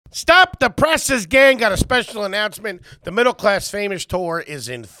Stop the presses, gang. Got a special announcement. The Middle Class Famous Tour is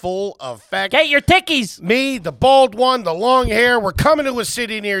in full effect. Get your tickies. Me, the bald one, the long hair. We're coming to a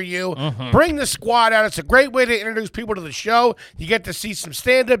city near you. Bring the squad out. It's a great way to introduce people to the show. You get to see some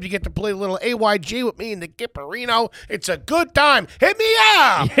stand-up. You get to play a little AYG with me and the Gipperino. It's a good time. Hit me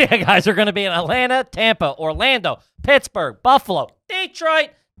up. Yeah, guys, we're going to be in Atlanta, Tampa, Orlando, Pittsburgh, Buffalo,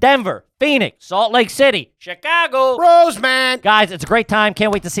 Detroit, Denver, Phoenix, Salt Lake City, Chicago. Roseman. Guys, it's a great time.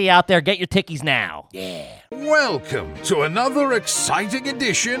 Can't wait to see you out there. Get your tickies now. Yeah. Welcome to another exciting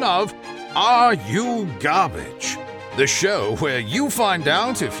edition of Are You Garbage? The show where you find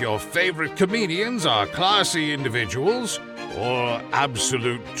out if your favorite comedians are classy individuals or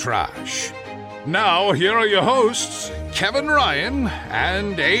absolute trash. Now, here are your hosts, Kevin Ryan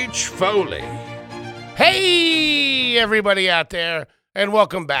and H. Foley. Hey, everybody out there, and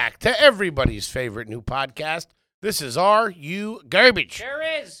welcome back to everybody's favorite new podcast. This is Are You Garbage? There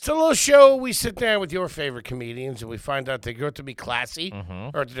is. It's a little show. We sit there with your favorite comedians, and we find out they grow to be classy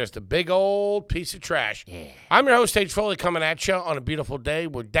or they're just a big old piece of trash. Yeah. I'm your host, H. Foley, coming at you on a beautiful day.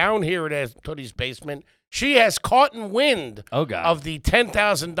 We're down here at Tootie's basement. She has caught in wind of the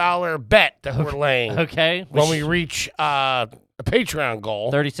 $10,000 bet that we're laying Okay. when we reach a Patreon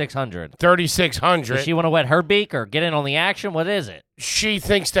goal. 3,600. 3,600. Does she want to wet her beak or get in on the action? What is it? She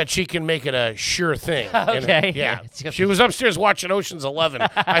thinks that she can make it a sure thing. Okay. And, yeah. She was upstairs watching Ocean's 11.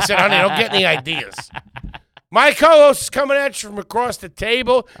 I said, honey, don't get any ideas. My co-host is coming at you from across the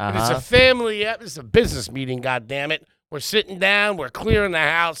table. And it's a family, it's a business meeting, goddammit. We're sitting down. We're clearing the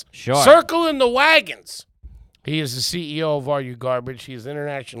house. Sure. Circling the wagons. He is the CEO of Are You Garbage. He's an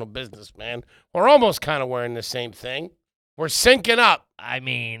international businessman. We're almost kind of wearing the same thing. We're syncing up. I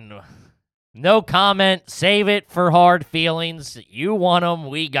mean, no comment. Save it for hard feelings. You want them,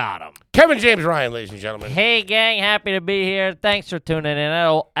 we got them. Kevin James Ryan, ladies and gentlemen. Hey, gang. Happy to be here. Thanks for tuning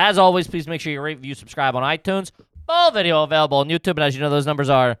in. As always, please make sure you rate, review, subscribe on iTunes. Full video available on YouTube. And as you know, those numbers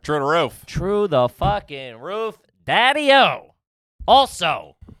are True to roof. True the fucking roof. Daddy-O.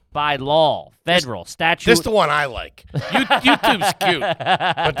 Also, by law, federal statute. This is the one I like. YouTube's cute,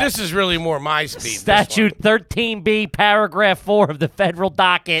 but this is really more my speed. Statute 13B, paragraph 4 of the federal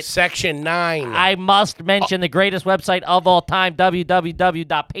docket. Section 9. I must mention the greatest website of all time,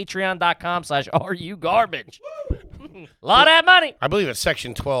 www.patreon.com/RUGarbage. Lot of that money. I believe it's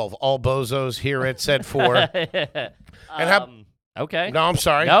Section 12. All bozos here at said 4. And how? Okay. No, I'm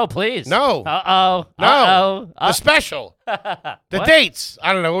sorry. No, please. No. Uh-oh. No. Uh-oh. The special. The What? dates.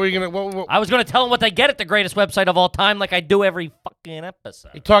 I don't know. What are we gonna? What I was going to tell them what they get at the greatest website of all time like I do every fucking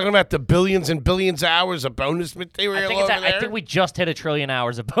episode. you talking about? The billions and billions of hours of bonus material I over there? think we just hit 1 trillion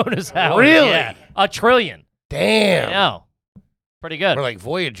hours of bonus hours. Really? Yeah. 1 trillion. Damn. I know. Pretty good. We're like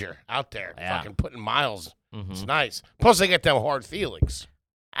Voyager out there, Yeah. fucking putting miles. Mhm. It's nice. Plus, they get them hard feelings.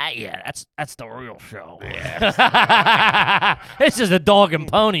 Yeah, that's the real show. Yeah. This is the dog and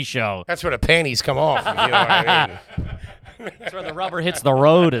pony show. That's where the panties come off. If you know what I mean. That's where the rubber hits the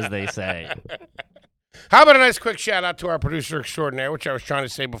road, as they say. How about a nice quick shout out to our producer extraordinaire, which I was trying to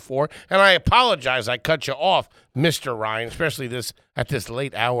say before, and I apologize I cut you off, Mr. Ryan, especially at this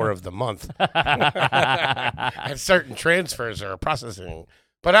late hour of the month. And certain transfers are processing.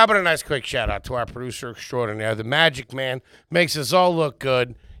 But how about a nice quick shout out to our producer extraordinaire, the Magic Man, makes us all look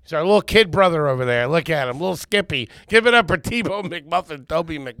good. He's our little kid brother over there. Look at him, little Skippy. Give it up for Tebow McMuffin,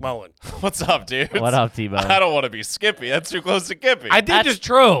 Toby McMullen. What's up, dude? What up, T-Bone? I don't want to be Skippy. That's too close to Kippy. That's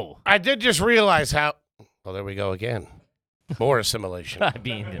true. I did just realize how. Well, there we go again. More assimilation. I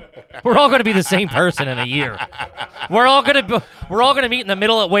mean, we're all going to be the same person in a year. We're all going to meet in the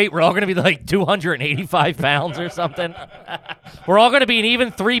middle at weight. We're all going to be like 285 pounds or something. We're all going to be in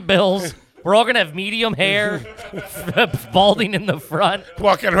even 3 bills. We're all going to have medium hair, balding in the front.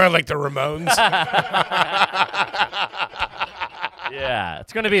 Walking around like the Ramones. Yeah,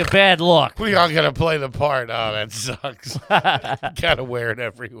 it's going to be a bad look. We all got to play the part. Oh, that sucks. Got to wear it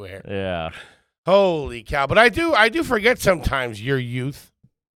everywhere. Yeah. Holy cow. But I do forget sometimes your youth.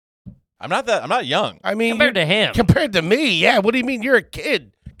 I'm not young. I mean, Compared to him. Compared to me, yeah. What do you mean you're a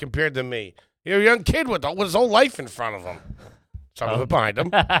kid compared to me? You're a young kid with his whole life in front of him. Some of it behind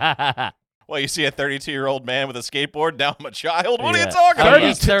him. Well, you see a 32-year-old man with a skateboard. Now I'm a child. What are Yeah. you talking Oh, about?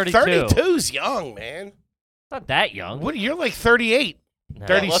 he's 32. 32's young, man. Not that young. What? You're like 38. No.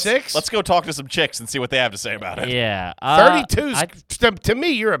 36? Let's go talk to some chicks and see what they have to say about it. Yeah. 32's, to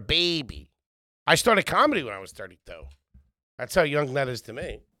me, you're a baby. I started comedy when I was 32. That's how young that is to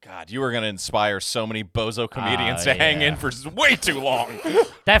me. God, you were going to inspire so many bozo comedians to hang yeah. in for way too long.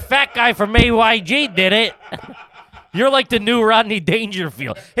 That fat guy from AYG did it. You're like the new Rodney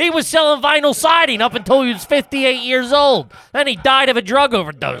Dangerfield. He was selling vinyl siding up until he was 58 years old. Then he died of a drug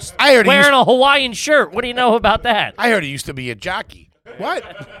overdose. I heard he wearing used- a Hawaiian shirt. What do you know about that? I heard he used to be a jockey. What?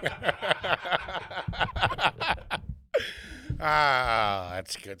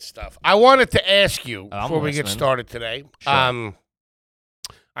 That's good stuff. I wanted to ask you I'm before we get listening. started today. Sure.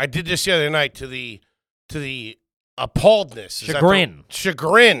 I did this the other night to the appalledness,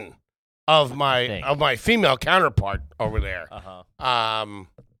 Chagrin. of Thing. my female counterpart over there. Uh-huh.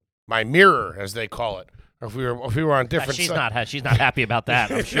 My mirror, as they call it. If we were on different, She's not happy about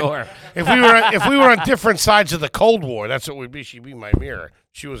that, I'm sure. if we were on different sides of the Cold War, that's what we'd be. She'd be my mirror.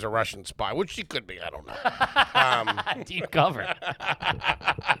 She was a Russian spy, which she could be. I don't know. Deep cover.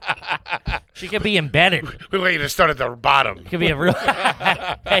 She could be embedded. We want you to start at the bottom. Could be a real.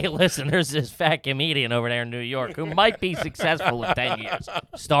 Hey, listen, there's this fat comedian over there in New York who might be successful in 10 years.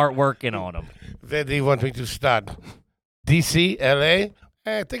 Start working on him. Where do you want me to start? D.C., L.A.,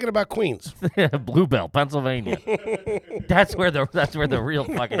 thinking about Queens. Bluebell, Pennsylvania. That's where the real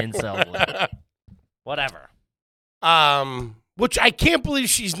fucking incels live. Whatever. Which I can't believe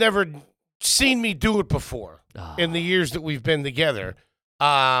she's never seen me do it before in the years that we've been together.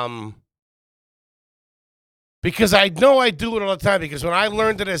 Because I know I do it all the time. Because when I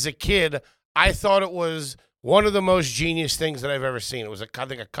learned it as a kid, I thought it was one of the most genius things that I've ever seen. It was I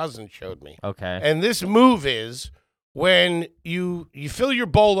think a cousin showed me. Okay. And this move is when you fill your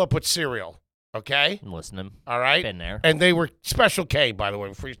bowl up with cereal. Okay. I'm listening. All right. Been there. And they were Special K, by the way,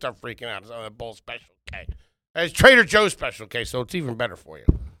 before you start freaking out. It's on a bowl Special K. It's Trader Joe's Special K, so it's even better for you.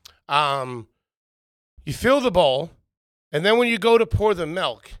 You fill the bowl, and then when you go to pour the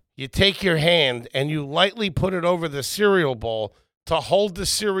milk, you take your hand and you lightly put it over the cereal bowl to hold the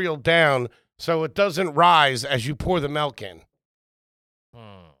cereal down so it doesn't rise as you pour the milk in.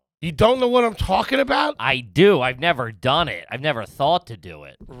 You don't know what I'm talking about? I do. I've never done it. I've never thought to do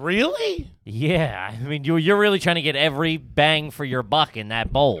it. Really? Yeah. I mean, you're really trying to get every bang for your buck in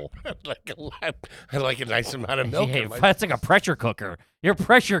that bowl. I like a nice amount of milk. Yeah, in my- that's like a pressure cooker. You're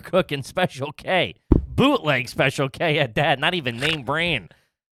pressure cooking Special K. Bootleg Special K at that. Not even name brand.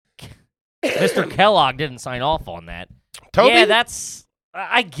 Mr. Kellogg didn't sign off on that. Toby? Yeah, that's...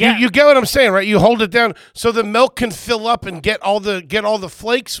 I get... You get what I'm saying, right? You hold it down so the milk can fill up and get all the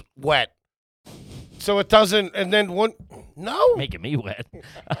flakes wet. So it doesn't, and then one, no. Making me wet.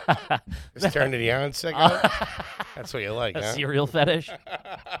 Just turn it on, second. That's what you like, A huh? cereal fetish.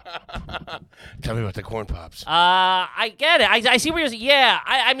 Tell me about the corn pops. I get it. I see what you're saying. Yeah,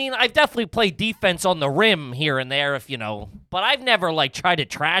 I mean, I've definitely played defense on the rim here and there, if you know, but I've never, like, tried to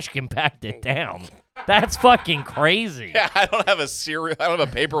trash compact it down. That's fucking crazy. Yeah, I don't have a cereal. I don't have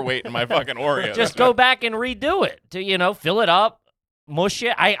a paperweight in my fucking Oreo. Just go back and redo it to, fill it up, mush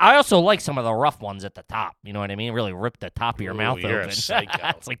it. I also like some of the rough ones at the top. You know what I mean? Really rip the top of your Ooh, mouth you're a open. psycho.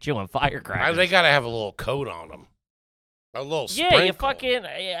 It's like chewing firecrackers. They gotta have a little coat on them. A little yeah, sprinkle. you fucking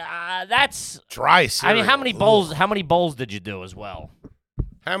that's. Dry cereal. I mean, how many bowls? How many bowls did you do as well?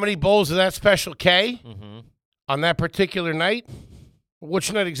 How many bowls of that Special K Mm-hmm. on that particular night?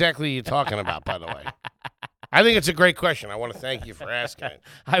 Which night exactly are you talking about, by the way? I think it's a great question. I want to thank you for asking it.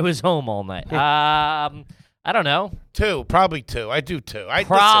 I was home all night. I don't know. Probably two. I do two.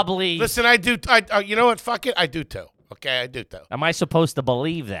 Probably. Listen, I do. You know what? Fuck it. I do two. Okay, I do two. Am I supposed to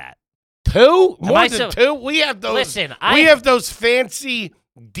believe that? Two? More I than so- two? We have those. Listen, we have those fancy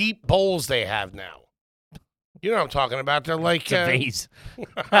deep bowls they have now. You know what I'm talking about? They're like It's a vase.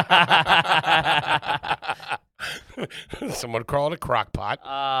 someone call it a crock pot.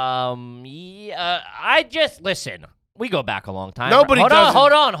 Yeah, I just listen. We go back a long time. Nobody hold does.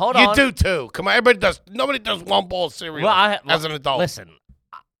 on. Hold on. You do too. Come on, everybody does. Nobody does one bowl of cereal as an adult. Listen,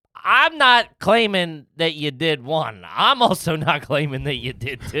 I'm not claiming that you did one. I'm also not claiming that you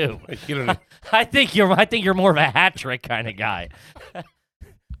did two. You don't. I think you're more of a hat trick kind of guy.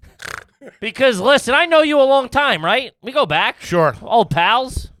 Because listen, I know you a long time, right? We go back. Sure. Old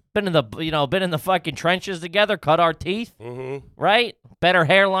pals. Been in the fucking trenches together, cut our teeth, Mm-hmm. right? Better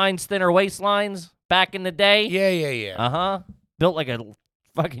hairlines, thinner waistlines back in the day. Yeah. Uh-huh. Built like a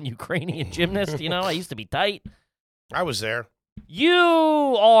fucking Ukrainian gymnast, I used to be tight. I was there. You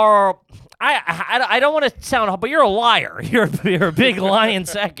are I don't want to sound, but you're a liar. You're a big lying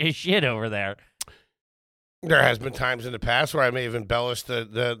sack of shit over there. There has been times in the past where I may have embellished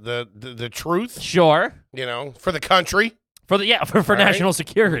the truth, Sure. for the country. For Right. national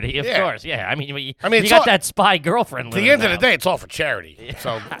security, of Yeah. course. Yeah. I mean, you it's got all- that spy girlfriend. At the living end of the now. day, it's all for charity.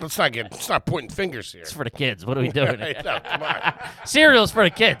 So let's not pointing fingers here. It's for the kids. What are we doing? No, come on. Cereal's for the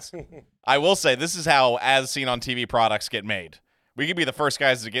kids. I will say this is how as seen on TV products get made. We could be the first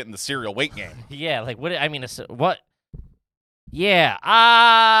guys to get in the cereal weight game. Yeah, like what? I mean, what? Yeah.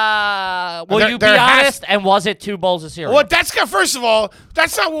 Will There- you be there has- honest? And was it 2 bowls of cereal? Well, first of all,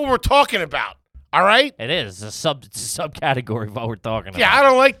 that's not what we're talking about. All right? It is it's a subcategory of what we're talking about. Yeah, I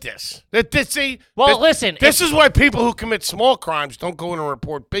don't like this. Listen. This is why people who commit small crimes don't go in and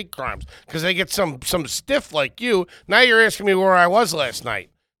report big crimes, because they get some stiff like you. Now you're asking me where I was last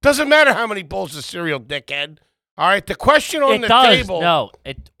night. Doesn't matter how many bowls of cereal, dickhead. All right, the question on it the does. table. No.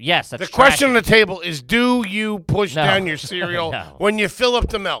 Yes. That's The question on trashy. the table is: do you push No. down your cereal No. when you fill up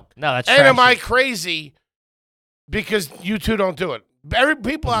the milk? No, that's And am I trashy. crazy because you two don't do it?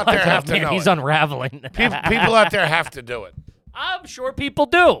 People out there have to Man, know. he's it. unraveling. People out there have to do it. I'm sure people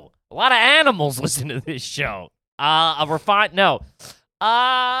do. A lot of animals listen to this show. A refined no.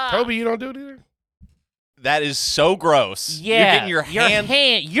 Toby, you don't do it either. That is so gross. Yeah, You're getting your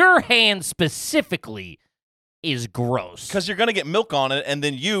hand your hand specifically is gross. because you're gonna get milk on it, and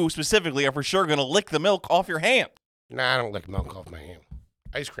then you specifically are for sure gonna lick the milk off your hand. Nah, I don't lick milk off my hand.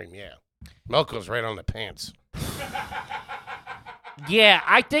 Ice cream, yeah. Milk goes right on the pants. Yeah,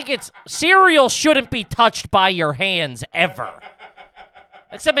 I think cereal shouldn't be touched by your hands ever.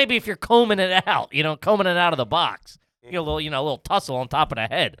 Except maybe if you're combing it out, combing it out of the box. You get a little tussle on top of the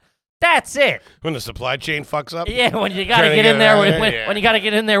head. That's it. When the supply chain fucks up. Yeah, when you gotta Trying to get get in there it with out, when, yeah. when you gotta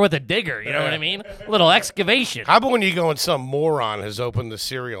get in there with a digger, you know what I mean? A little excavation. How about when you go and some moron has opened the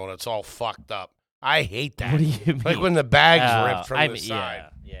cereal and it's all fucked up? I hate that. What do you mean? Like when the bag's Oh, ripped from I the mean, side.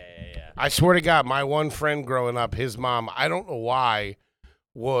 Yeah. I swear to God, my one friend growing up, his mom, I don't know why,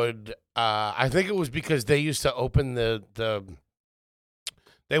 would I think it was because they used to open they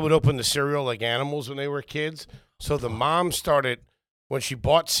would open the cereal like animals when they were kids. So the mom started when she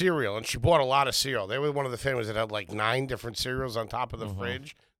bought cereal, and she bought a lot of cereal. They were one of the families that had like 9 different cereals on top of the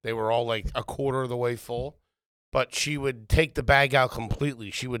fridge. They were all like a quarter of the way full. But she would take the bag out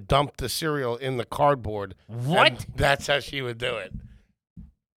completely. She would dump the cereal in the cardboard. What? and that's how she would do it.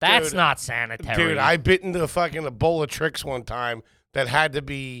 That's Dude, not sanitary. Dude, I bit into a bowl of tricks one time that had to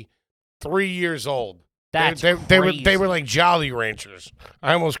be 3 years old. That's they crazy. were like Jolly Ranchers.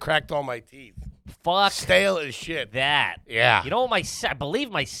 I almost cracked all my teeth. Fuck Stale as shit. that. Yeah. You know what? I believe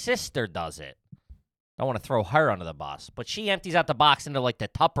my sister does it. I don't want to throw her under the bus, but she empties out the box into like the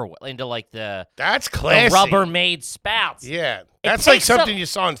Tupperware, into like the That's classy. Rubbermaid spouts. Yeah. That's like takes some- something you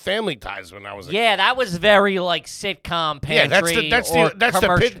saw in Family Ties when I was a Yeah, that was very like sitcom Yeah, pantry. that's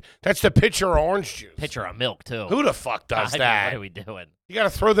the pitcher of orange juice. pitcher of milk too. Who the fuck does I mean, that? what are we doing? You got to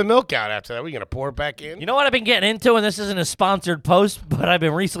throw the milk out after that. We're gonna pour it back in. You know what I've been getting into, and this isn't a sponsored post, but I've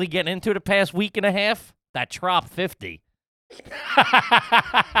been recently getting into the past week and a half? That Trop 50.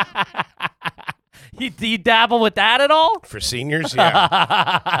 You dabble with that at all? For seniors,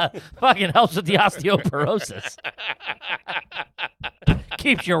 yeah. Fucking helps with the osteoporosis.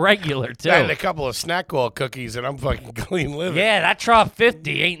 Keeps you regular, too. And a couple of snack oil cookies, and I'm fucking clean living. Yeah, that Trop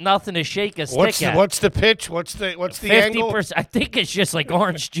 50 ain't nothing to shake a stick at. What's the pitch? What's the angle? 50%. I think it's just like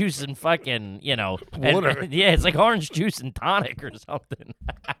orange juice and fucking, Water. yeah, it's like orange juice and tonic or something.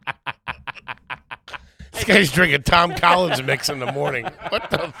 This guy's drinking Tom Collins mix in the morning. What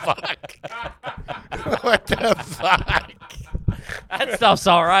the fuck? What the fuck? That stuff's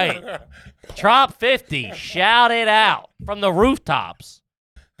all right. Trop 50, shout it out from the rooftops.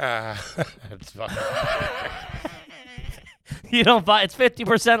 That's fucking. You don't buy it's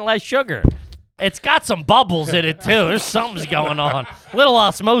 50% less sugar. It's got some bubbles in it too. There's something's going on. Little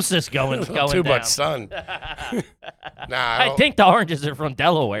osmosis going Too down. much sun. Nah, I think the oranges are from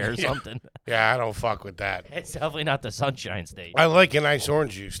Delaware or something. Yeah, I don't fuck with that. It's definitely not the Sunshine State. I like a nice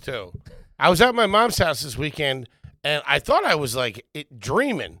orange juice too. I was at my mom's house this weekend, and I thought I was like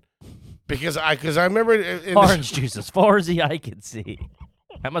dreaming because I remember in Orange juice as far as the eye can see.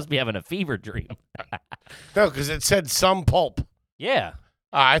 I must be having a fever dream. No, because it said some pulp. Yeah.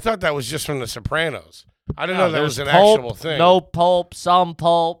 I thought that was just from The Sopranos. I didn't know that was there's an pulp, actual thing. No pulp, some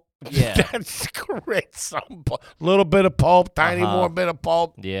pulp. Yeah. That's great. Some little bit of pulp, tiny more bit of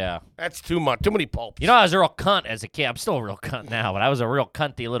pulp. Yeah. That's too much. Too many pulps. You know, I was a real cunt as a kid. I'm still a real cunt now, but I was a real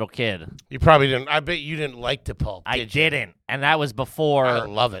cunty little kid. You probably didn't. I bet you didn't like the pulp. I did you? didn't, and that was before. I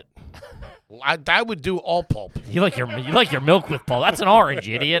love it. I would do all pulp. You like your milk with pulp? That's an orange,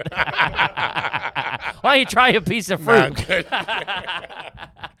 idiot. Why don't you try a piece of Nah, I'm fruit? good.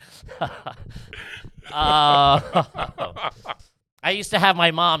 I used to have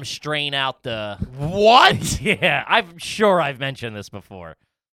my mom strain out the. What? Yeah, I'm sure I've mentioned this before.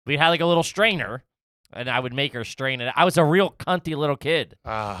 We had like a little strainer, and I would make her strain it. I was a real cunty little kid.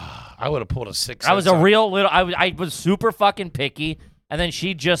 I would have pulled a 6. I was a real little. I was super fucking picky, and then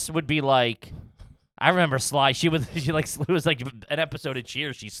she just would be like, I remember Sly. It was like an episode of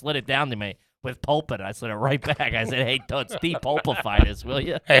Cheers. She slid it down to me. with pulpit. I said it right back. I said, hey, Toots, depulpify this, will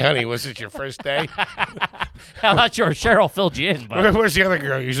you? Hey, honey, was it your first day? I'm not sure Cheryl filled you in, but Where's the other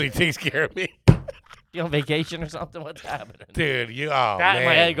girl who usually takes care of me? you on vacation or something? What's happening? Dude, That man.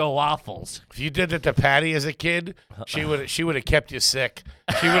 my Eggo waffles. If you did that to Patty as a kid, she would have kept you sick.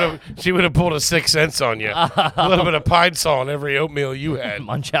 She would have pulled a 6 cents on you. A little bit of pine sol in every oatmeal you had.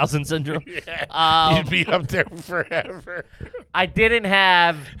 Munchausen syndrome. You'd be up there forever. I didn't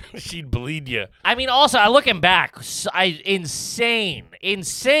have. She'd bleed you. I mean, also, I looking back, insane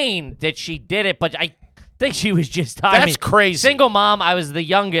that she did it. But I think she was just. That's crazy. Single mom. I was the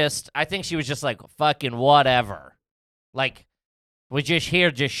youngest. I think she was just like fucking whatever. Like, we're just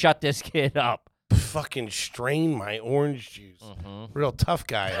here, just shut this kid up. Fucking strain my orange juice. Mm-hmm. Real tough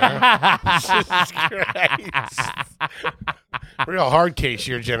guy, huh? Jesus Christ. Real hard case,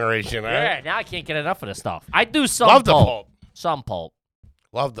 your generation, huh? Yeah, now I can't get enough of this stuff. I do some Love the pulp. pulp. Some pulp.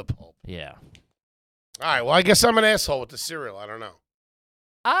 Love the pulp. Yeah. All right, well, I guess I'm an asshole with the cereal. I don't know.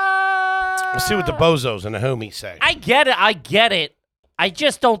 We'll see what the bozos and the homies say. I get it. I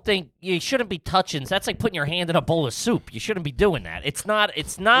just don't think you shouldn't be touching. That's like putting your hand in a bowl of soup. You shouldn't be doing that. It's not. I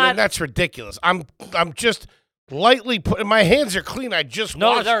mean, that's ridiculous. I'm just lightly putting. My hands are clean. I just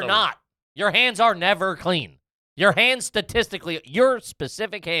No, washed they're them. not. Your hands are never clean. Your hands, statistically, your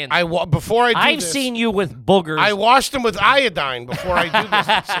specific hands. Before I do I've this, seen you with boogers. I wash them with iodine before I do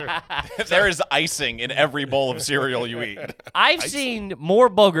this. There is icing in every bowl of cereal you eat. I've seen more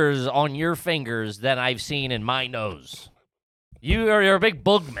boogers on your fingers than I've seen in my nose. You're a big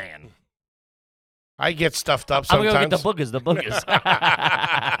boog man. I get stuffed up I'm sometimes. gonna go get the boogers.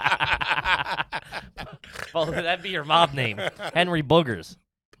 Well, that'd be your mob name, Henry Boogers.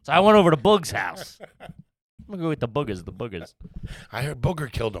 So I went over to Boog's house. I'm gonna go get the boogers. I heard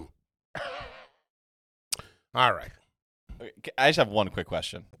Booger killed him. All right. I just have one quick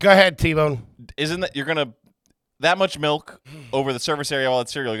question. Go ahead, T-Bone. Isn't that you're gonna that much milk over the surface area of all that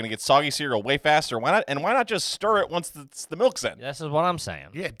cereal? You're gonna get soggy cereal way faster. Why not? And why not just stir it once the milk's in? This is what I'm saying.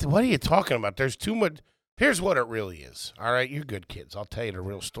 Yeah, what are you talking about? There's too much. Here's what it really is. All right, you're good kids. I'll tell you the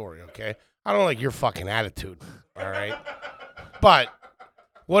real story, okay? I don't like your fucking attitude, all right? But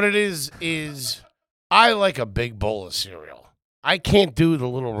what it is I like a big bowl of cereal. I can't do the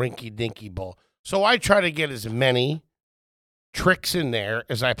little rinky-dinky bowl. So I try to get as many tricks in there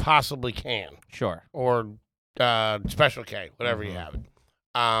as I possibly can. Sure. Or Special K, whatever you have it.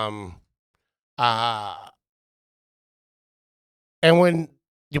 And when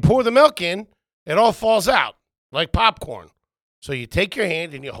you pour the milk in, it all falls out like popcorn. So you take your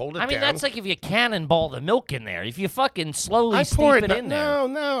hand and you hold it down. I mean, that's like if you cannonball the milk in there. If you fucking slowly steep pour it in there.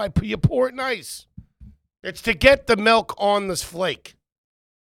 No, you pour it nice. It's to get the milk on this flake.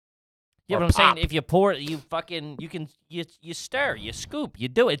 Yeah, Or but I'm saying pop. if you pour it, you stir, you scoop, you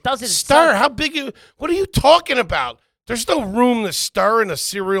do it. It doesn't Stir? How big? What are you talking about? There's no room to stir in a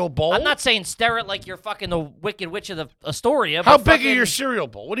cereal bowl. I'm not saying stir it like you're fucking the Wicked Witch of the Astoria. How but big fucking, are your cereal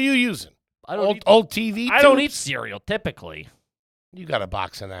bowl? What are you using? I don't eat, Old TV? I don't eat tubes? cereal typically. You got a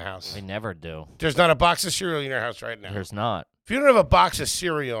box in the house. I never do. There's not a box of cereal in your house right now. There's not. If you don't have a box of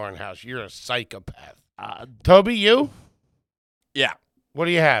cereal in your house, you're a psychopath. Toby, you? Yeah. What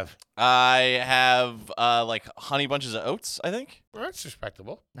do you have? I have like honey bunches of oats, I think. Well, that's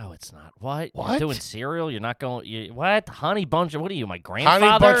respectable. No, it's not. What? What? You're doing cereal? You're not going. What? Honey bunch of? What are you, my grandfather?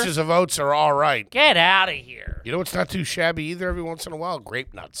 Honey bunches of oats are all right. Get out of here. You know what's not too shabby either every once in a while?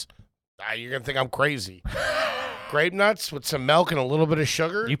 Grape nuts. You're going to think I'm crazy. Grape nuts with some milk and a little bit of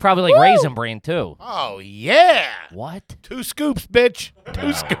sugar. You probably like Raisin Bran too. Oh, yeah. What? 2 scoops, bitch.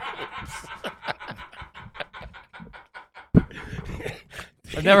 2 scoops.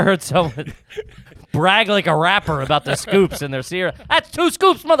 I've never heard someone brag like a rapper about the scoops in their cereal. That's 2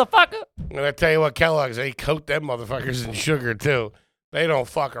 scoops, motherfucker. And I tell you what, Kellogg's, they coat them motherfuckers in sugar, too. They don't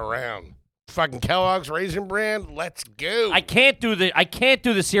fuck around. Fucking Kellogg's Raisin Bran, let's go. I can't do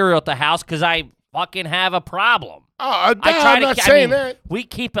the cereal at the house because I fucking have a problem. Oh, I try I'm to. not I saying mean, that. We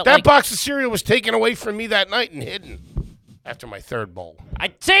keep it That like. box of cereal was taken away from me that night and hidden after my 3rd bowl. I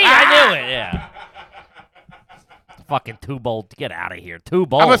knew it. Yeah. Fucking 2 bowl. Get out of here. 2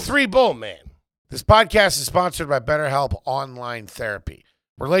 bowls. I'm a 3 bowl man. This podcast is sponsored by BetterHelp Online Therapy.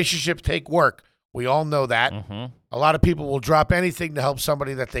 Relationships take work. We all know that. Mm-hmm. A lot of people will drop anything to help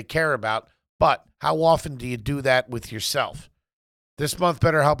somebody that they care about, but how often do you do that with yourself? This month,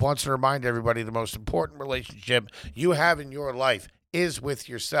 BetterHelp wants to remind everybody the most important relationship you have in your life is with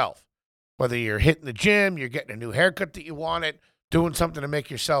yourself. Whether you're hitting the gym, you're getting a new haircut that you wanted, doing something to make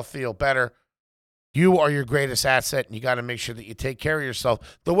yourself feel better, You are your greatest asset, and you got to make sure that you take care of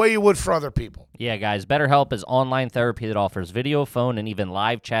yourself the way you would for other people. Yeah, guys, BetterHelp is online therapy that offers video, phone, and even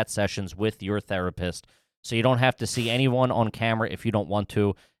live chat sessions with your therapist, so you don't have to see anyone on camera if you don't want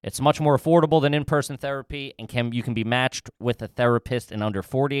to. It's much more affordable than in-person therapy, and you can be matched with a therapist in under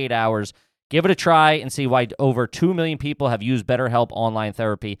 48 hours. Give it a try and see why over 2 million people have used BetterHelp online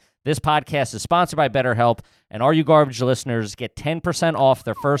therapy. This podcast is sponsored by BetterHelp, and all you garbage listeners get 10% off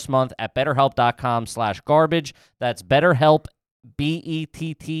their first month at BetterHelp.com/garbage. That's BetterHelp,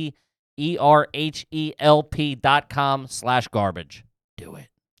 BetterHelp.com/garbage. Do it.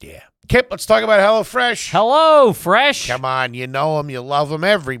 Yeah. Kip, let's talk about HelloFresh. Hello, Fresh. Come on, you know them, you love them.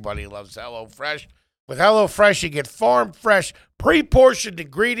 Everybody loves HelloFresh. With HelloFresh, you get farm-fresh, pre-portioned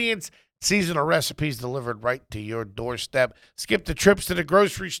ingredients, seasonal recipes delivered right to your doorstep. Skip the trips to the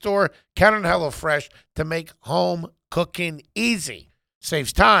grocery store. Count on HelloFresh to make home cooking easy.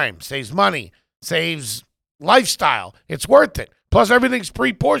 Saves time, saves money, saves lifestyle. It's worth it. Plus, everything's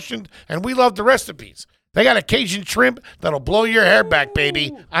pre-portioned, and we love the recipes. They got a Cajun shrimp that'll blow your hair back,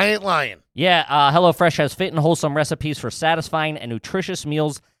 baby. I ain't lying. Yeah, HelloFresh has fit and wholesome recipes for satisfying and nutritious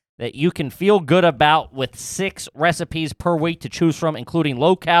meals that you can feel good about, with 6 recipes per week to choose from, including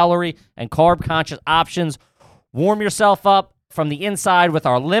low-calorie and carb-conscious options. Warm yourself up from the inside with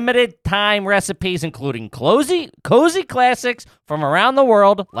our limited-time recipes, including cozy classics from around the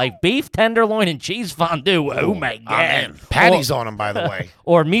world, like beef tenderloin and cheese fondue. Oh, my God. Patty's on them, by the way.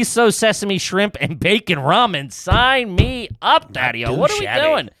 Or miso sesame shrimp and bacon ramen. Sign me up, Daddy. What are we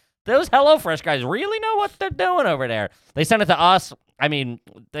doing? Those HelloFresh guys really know what they're doing over there. They send it to us. I mean,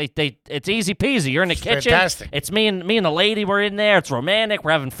 it's easy peasy. You're in the kitchen. Fantastic. It's me and the lady. We're in there. It's romantic.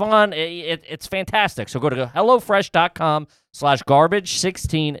 We're having fun. It's fantastic. So go to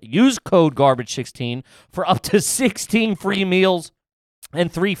HelloFresh.com/garbage16. Use code garbage16 for up to 16 free meals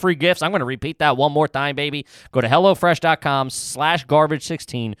and 3 free gifts. I'm going to repeat that one more time, baby. Go to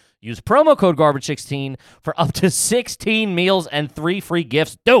HelloFresh.com/garbage16. Use promo code garbage16 for up to 16 meals and 3 free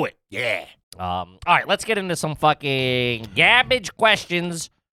gifts. Do it. Yeah. All right, let's get into some fucking garbage questions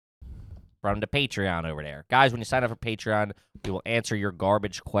from the Patreon over there. Guys, when you sign up for Patreon, we will answer your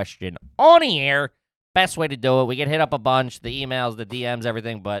garbage question on the air. Best way to do it. We get hit up a bunch, the emails, the DMs,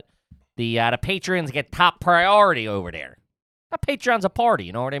 everything, but the patrons get top priority over there. The Patreon's a party,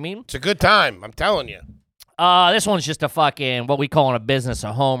 you know what I mean? It's a good time, I'm telling you. This one's just a fucking, what we call in a business,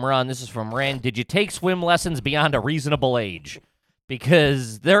 a home run. This is from Ren. Did you take swim lessons beyond a reasonable age?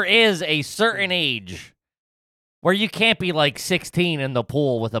 Because there is a certain age where you can't be like 16 in the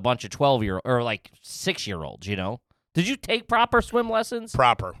pool with a bunch of 12-year or like 6-year-olds, you know? Did you take proper swim lessons?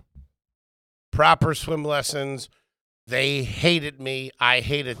 Proper swim lessons. They hated me. I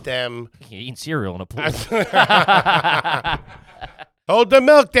hated them. You're eating cereal in a pool. Hold the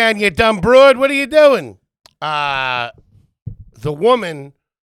milk down, you dumb broad. What are you doing? The woman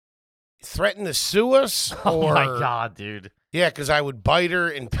threatened to sue us. Oh, my God, dude. Yeah, because I would bite her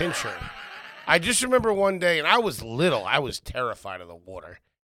and pinch her. I just remember one day, and I was little. I was terrified of the water.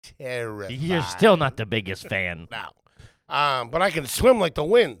 Terrified. You're still not the biggest fan. No. But I can swim like the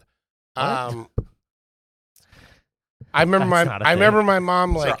wind. I remember my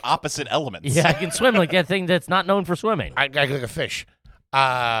mom Those like are opposite elements. Yeah, I can swim like that thing that's not known for swimming. I like a fish.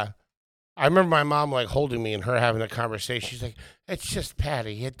 I remember my mom like holding me and her having a conversation. She's like, "It's just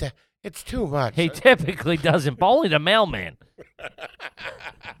Patty. It's too much." He typically doesn't, but only the mailman.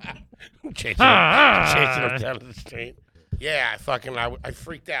 chasing him down the street. Yeah, I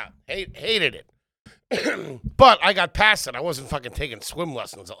freaked out. Hated it. But I got past it. I wasn't fucking taking swim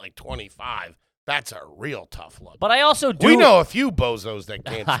lessons at like 25. That's a real tough look. But I also do. We know a few bozos that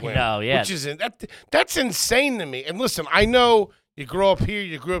can't swim. I know, yeah. Which is that's insane to me. And listen, I know you grow up here,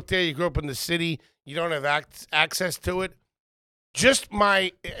 you grew up there, you grew up in the city, you don't have access to it. Just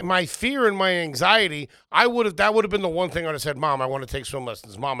my fear and my anxiety, that would have been the one thing I would have said, "Mom, I want to take swim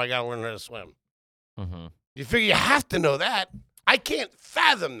lessons. Mom, I got to learn how to swim." Mm-hmm. You figure you have to know that. I can't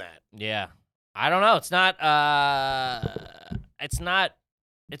fathom that. Yeah. I don't know. It's not.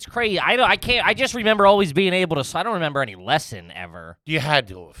 It's crazy. I can't. I just remember always being able to. So I don't remember any lesson ever. You had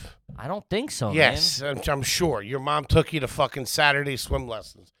to have. I don't think so. Yes, man. I'm sure. Your mom took you to fucking Saturday swim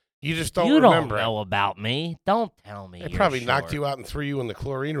lessons. You just don't you remember. You don't know about me. Don't tell me. They probably knocked you out and threw you in the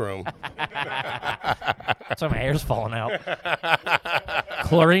chlorine room. That's why my hair's falling out.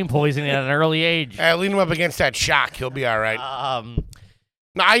 Chlorine poisoning at an early age. Lean him up against that shock. He'll be all right.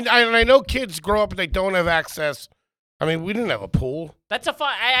 Now, I know kids grow up and they don't have access. I mean, we didn't have a pool. That's a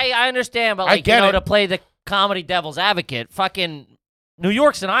fun. I understand, but like to play the comedy devil's advocate, fucking New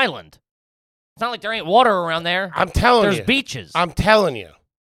York's an island. It's not like there ain't water around there. I'm telling you. There's beaches. I'm telling you.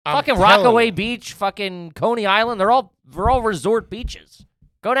 Fucking telling Rockaway you. Beach, fucking Coney Island, they're all resort beaches.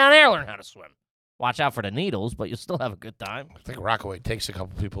 Go down there, learn how to swim. Watch out for the needles, but you'll still have a good time. I think Rockaway takes a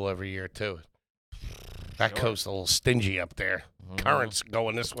couple people every year, too. That coast's a little stingy up there. Currents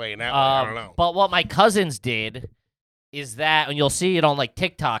going this way and that way. I don't know. But what my cousins did is that, and you'll see it on like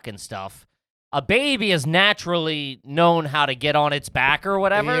TikTok and stuff, a baby is naturally known how to get on its back or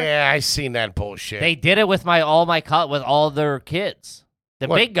whatever. Yeah, I seen that bullshit. They did it with with all their kids. The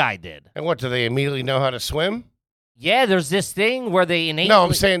What? big guy did. And what, do they immediately know how to swim? Yeah, there's this thing where they innately. No,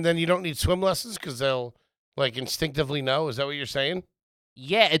 I'm saying then you don't need swim lessons because they'll, like, instinctively know. Is that what you're saying?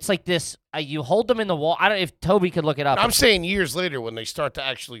 Yeah, it's like this. You hold them in the wall. I don't know if Toby could look it up. I'm saying years later when they start to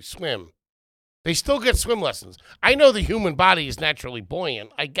actually swim, they still get swim lessons. I know the human body is naturally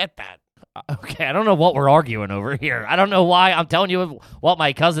buoyant. I get that. Okay, I don't know what we're arguing over here. I don't know why. I'm telling you what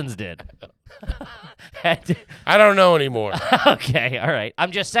my cousins did. I don't know anymore. Okay, all right.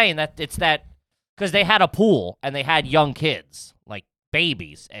 I'm just saying that it's that because they had a pool and they had young kids, like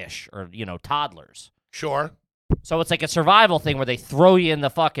babies-ish or, toddlers. Sure. So it's like a survival thing where they throw you in the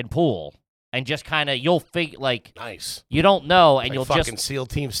fucking pool and just kind of, you'll figure, like, Nice. you don't know and Like you'll fucking just. SEAL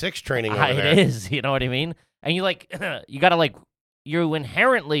Team 6 training over there. It is, you know what I mean? And you, like, you got to, like, you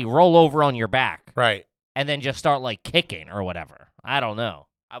inherently roll over on your back Right. and then just start, like, kicking or whatever. I don't know.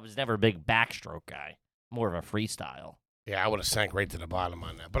 I was never a big backstroke guy, more of a freestyle. Yeah, I would have sank right to the bottom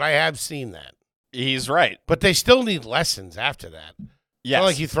on that. But I have seen that. He's right. But they still need lessons after that. Yes. Not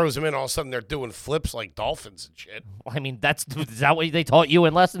like he throws them in, all of a sudden they're doing flips like dolphins and shit. I mean, is that what they taught you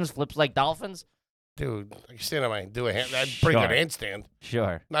in lessons? Flips like dolphins? Dude, I can stand on my do a hand. That's pretty good Sure. handstand.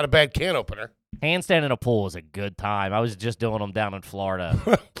 Sure. Not a bad can opener. Handstand in a pool is a good time. I was just doing them down in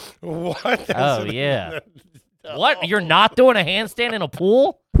Florida. What? Oh, yeah. What? You're not doing a handstand in a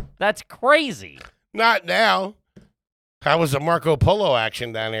pool? That's crazy. Not now. That was a Marco Polo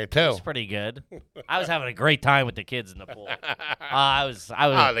action down there too. It's pretty good. I was having a great time with the kids in the pool. I was.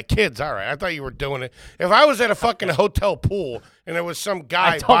 Ah, the kids, all right. I thought you were doing it. If I was at a fucking hotel pool and there was some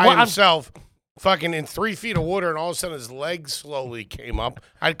guy don't by want- I'm- himself fucking in 3 feet of water and all of a sudden his legs slowly came up,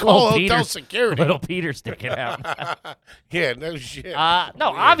 I'd call Little hotel Peter- security. Little Peter sticking out. Yeah, no shit. No,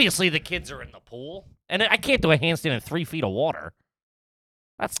 obviously the kids are in the pool, and I can't do a handstand in 3 feet of water.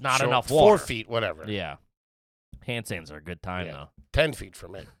 That's not Sure, enough 4 water. feet, whatever. Yeah, handstands are a good time Yeah. though. 10 feet for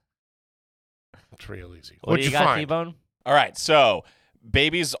me. It's real easy. What What'd do you you got, find? T-Bone? All right, so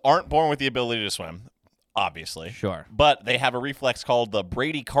babies aren't born with the ability to swim, obviously. Sure. But they have a reflex called the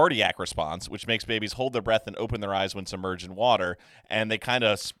bradycardiac response, which makes babies hold their breath and open their eyes when submerged in water. And they kind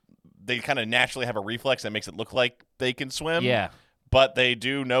of naturally have a reflex that makes it look like they can swim. Yeah, But they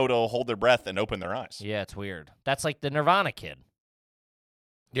do know to hold their breath and open their eyes. yeah, it's weird. That's like the Nirvana kid.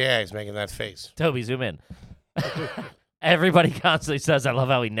 Yeah, he's making that face. Toby, zoom in. Everybody constantly says, "I love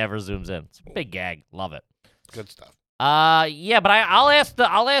how he never zooms in." It's a big gag. Love it. Good stuff. Yeah, but I'll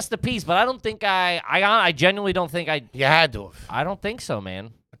ask the piece, but I don't think I genuinely don't think You had to have. I don't think so,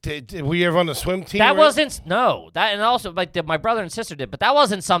 man. Did we ever on the swim team? That or- wasn't that, and also like my brother and sister did, but that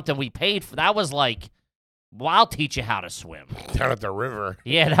wasn't something we paid for. That was like, well, I'll teach you how to swim. down at the river.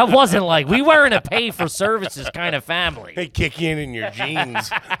 Yeah, that wasn't like we weren't a pay for services kind of family. They kick you in your jeans.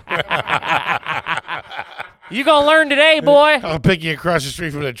 You gonna learn today, boy? I'll pick you across the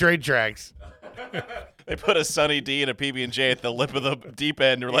street from the trade tracks. They put a Sunny D and a PB&J at the lip of the deep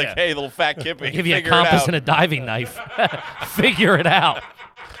end. They're like, Yeah. hey, little fat kippy, Give you a figure compass it out. and a diving knife. Figure it out.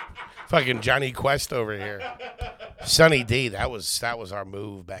 Fucking Johnny Quest over here. Sunny D, that was our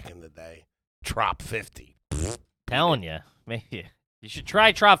move back in the day. Trop 50. Telling you, maybe you should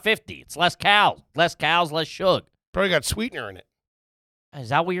try Trop 50. It's less cows, less sugar. Probably got sweetener in it. Is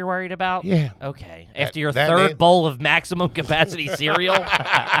that what you're worried about? Yeah. Okay. After your that third name- bowl of maximum capacity cereal,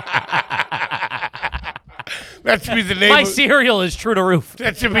 That should be the name. my Of, cereal is true to roof.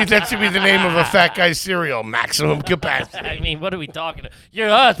 that should be the name of a fat guy's cereal. Maximum capacity. I mean, what are we talking about?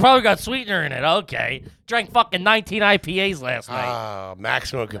 It's probably got sweetener in it. Okay. Drank fucking 19 IPAs last night.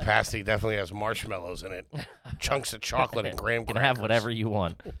 Maximum capacity definitely has marshmallows in it. Chunks of chocolate and graham You can crackers. have whatever you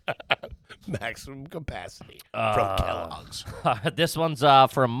want. Maximum capacity from Kellogg's. This one's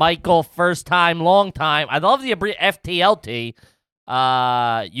from Michael, first time, long time. I love the FTLT.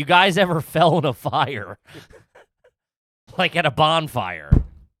 You guys ever fell in a fire? Like at a bonfire.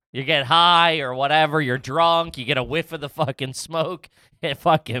 You get high or whatever, you're drunk, you get a whiff of the fucking smoke, it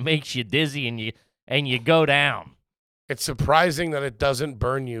fucking makes you dizzy and you go down. It's surprising that it doesn't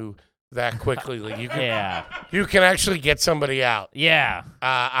burn you that quickly. Like Yeah. you can actually get somebody out. Yeah.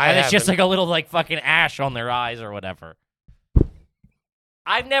 And it's just like a little like fucking ash on their eyes or whatever.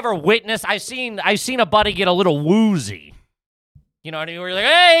 I've never witnessed. I've seen a buddy get a little woozy. You know what I mean? Where you're like,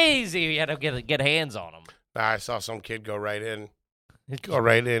 hey, easy. You had to get hands on them. I saw some kid go right in. Go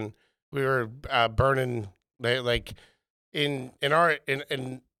right in. We were burning like in our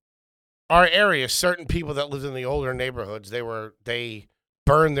area. Certain people that lived in the older neighborhoods, they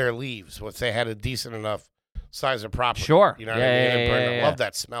burned their leaves once they had a decent enough size of property. Sure. You know what I mean? And burned it. Yeah. Love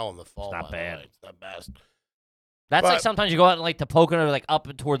that smell in the fall. It's not by the bad. way. It's the best. That's But- like sometimes you go out and like to Pocono, like up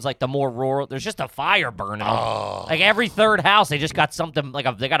towards like the more rural. There's just a fire burning. Oh, Like every third house, they just got something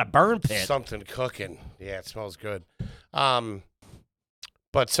like they got a burn pit. something cooking. Yeah, it smells good.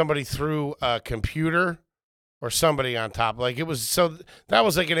 But somebody threw a computer or somebody on top. Like it was that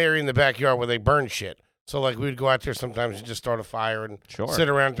was like an area in the backyard where they burn shit. So like we'd go out there sometimes and just start a fire and Sure. sit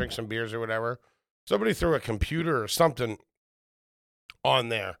around, drink some beers or whatever. Somebody threw a computer or something on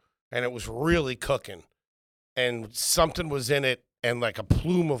there, and it was really cooking. And something was in it, and like a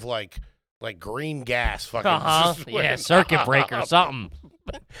plume of like green gas fucking just Yeah, went circuit breaker, up. something.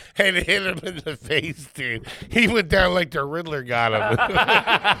 And it hit him in the face, dude. He went down like the Riddler got him.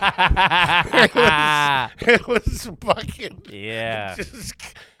 it was fucking Yeah. just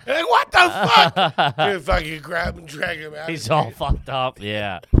like, what the fuck? You fucking grab and drag him out. He's of all there. fucked up.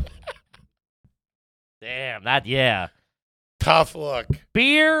 Yeah. Damn, yeah. Tough look.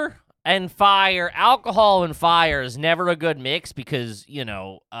 Beer and fire, alcohol and fire is never a good mix because, You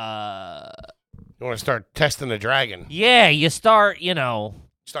want to start testing the dragon. yeah, you start,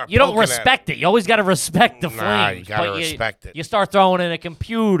 Start you don't poking at respect it. You always got to respect the it. flames. Nah, you got to but respect it. You start throwing in a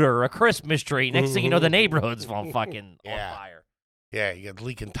computer, a Christmas tree. Next thing you know, the neighborhood's on fucking Yeah. on fire. Yeah, you get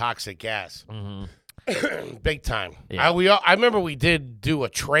leaking toxic gas. Mm-hmm. Big time. Yeah. I remember we did do a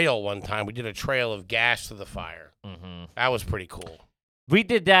trail one time. We did a trail of gas to the fire. Mm-hmm. That was pretty cool. We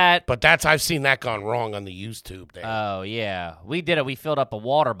did that. But I've seen that gone wrong on the YouTube thing. Oh, yeah. We did it. We filled up a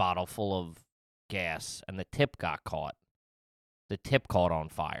water bottle full of gas, and the tip got caught. The tip caught on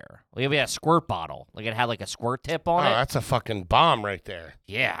fire. We had a squirt bottle. Like, it had, like, a squirt tip on it. That's a fucking bomb right there.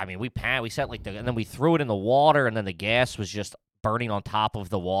 Yeah, I mean, we set, like, and then we threw it in the water, and then the gas was just burning on top of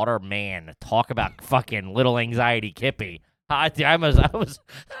the water. Man, talk about fucking little anxiety Kippy.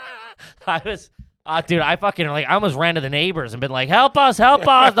 Dude, I fucking, like, I almost ran to the neighbors and been like, help us, the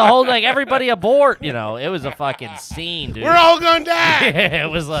whole, like, everybody abort. It was a fucking scene, dude. We're all gonna die. Yeah, it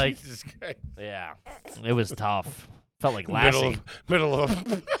was like, Jesus Christ. yeah, it was tough. Felt like Lassie. Middle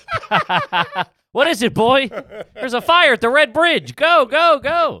of What is it, boy? There's a fire at the Red Bridge. Go, go,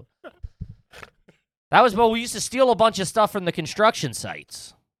 go. That was we used to steal a bunch of stuff from the construction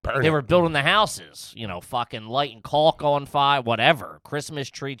sites. burn They it. were building the houses, fucking lighting caulk on fire, whatever. Christmas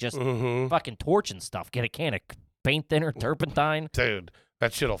tree, just fucking torching stuff. Get a can of paint thinner, turpentine. Dude,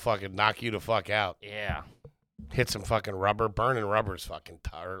 that shit'll fucking knock you the fuck out. Yeah. Hit some fucking rubber. Burning rubber's fucking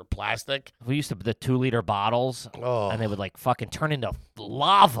plastic. We used to the 2-liter bottles, Oh, and they would like fucking turn into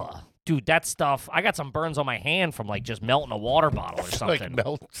lava. Dude, that stuff, I got some burns on my hand from like just melting a water bottle or it's something. like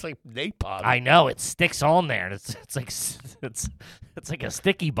melt. It's like napalm. I know, it sticks on there, and it's like it's like a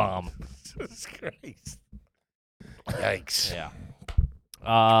sticky bomb. Jesus Christ. Yikes. Yeah.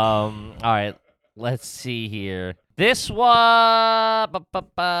 All right. Let's see here. This one. All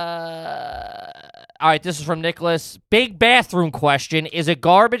right. This is from Nicholas. Big bathroom question: is it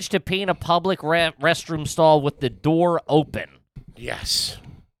garbage to pee in a public restroom stall with the door open? Yes.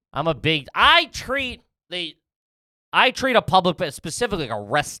 I treat a public, but specifically like a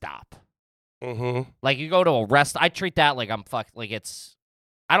rest stop. Mm-hmm. Like you go to a rest, I treat that like I'm fucked. Like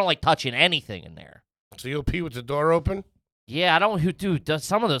I don't like touching anything in there. So you'll pee with the door open? Yeah, I don't.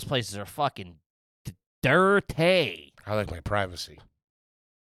 Some of those places are fucking dirty. I like my privacy.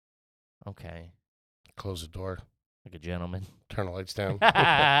 Okay, Close the door. like a gentleman. Turn the lights down.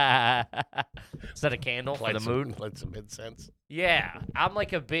 Set a candle for the mood. Light some incense. Yeah, I'm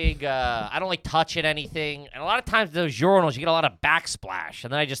like a big. I don't like touching anything, and a lot of times those urinals, you get a lot of backsplash,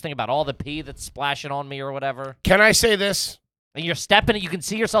 and then I just think about all the pee that's splashing on me or whatever. Can I say this? And you're stepping, you can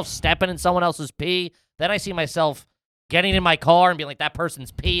see yourself stepping in someone else's pee. Then I see myself getting in my car and being like, that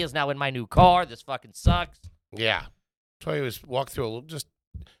person's pee is now in my new car. This fucking sucks. Yeah. So you always walk through a little, just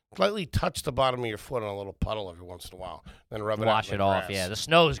lightly touch the bottom of your foot on a little puddle every once in a while, then rub it out Wash in it the off. grass. Yeah, the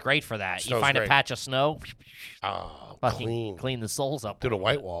snow is great for that. You Snow's find a great. patch of snow, Oh, fucking clean. the soles up. Do the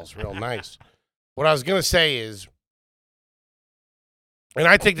white walls real nice. What I was going to say is, and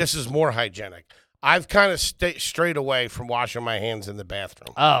I think this is more hygienic, I've kind of strayed away from washing my hands in the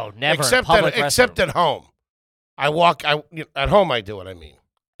bathroom. Oh, never. Except in a public except restroom. at home. At home I do it, I mean.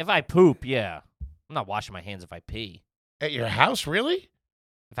 If I poop, yeah. I'm not washing my hands if I pee. At your house, really?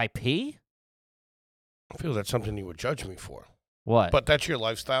 If I pee? I feel that's something you would judge me for. What? But that's your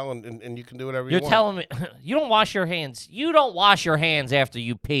lifestyle, and you can do whatever You're you want. telling me you don't wash your hands. You don't wash your hands after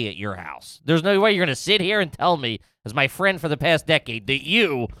you pee at your house. There's no way you're going to sit here and tell me, as my friend for the past decade, that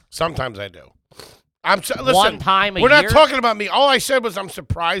you Sometimes I do. Listen, one time a we're year. not talking about me. All I said was I'm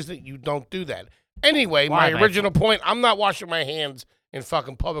surprised that you don't do that. Anyway, Why, my man? original point, I'm not washing my hands in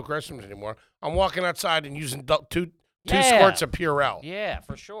fucking public restrooms anymore. I'm walking outside and using two Yeah. squirts of Purell. Yeah,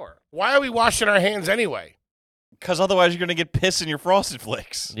 for sure. Why are we washing our hands anyway? Because otherwise you're going to get piss in your Frosted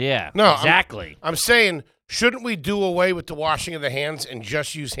Flakes. Yeah. No, exactly. I'm saying, shouldn't we do away with the washing of the hands and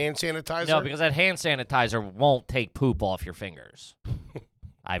just use hand sanitizer? No, because that hand sanitizer won't take poop off your fingers.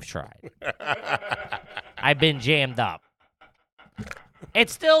 I've tried. I've been jammed up. It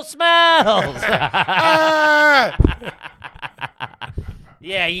still smells. Ah!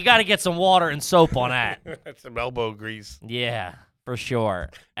 Yeah, you got to get some water and soap on that. That's some elbow grease. Yeah, for sure.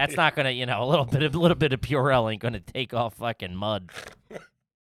 That's not gonna, a little bit of Purell ain't gonna take off fucking mud.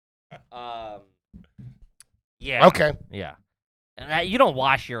 Yeah. Okay. Yeah. And you don't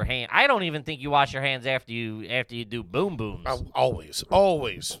wash your hands. I don't even think you wash your hands after you do boom booms. Always.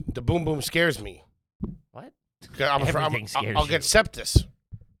 The boom boom scares me. What? Everything scares I'll you. get septis.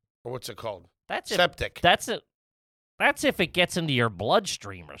 Or what's it called? That's it. Septic. That's it. That's if it gets into your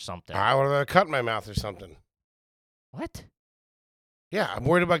bloodstream or something. I would have cut in my mouth or something. What? Yeah, I'm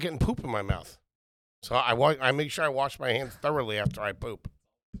worried about getting poop in my mouth. So I make sure I wash my hands thoroughly after I poop.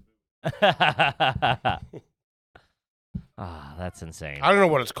 That's insane. I don't know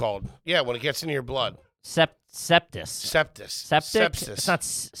what it's called. Yeah, when it gets into your blood. Septis. Septis. Septic? Sepsis. It's not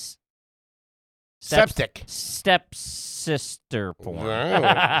Septic. Stepsister porn. Oh,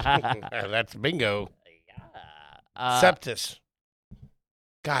 that's bingo. Septis.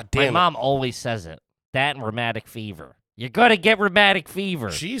 God My damn mom always says it. That and rheumatic fever. You're going to get rheumatic fever.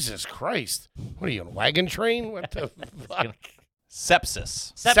 it. Jesus Christ. What are you, on a wagon train? What the fuck?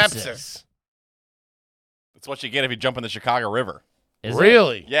 Sepsis. Sepsis. That's what you get if you jump in the Chicago River. Is it?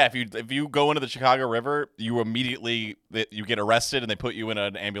 Really? Yeah, if you go into the Chicago River, you get arrested and they put you in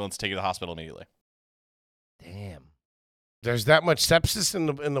an ambulance, take you to the hospital immediately. Damn. There's that much sepsis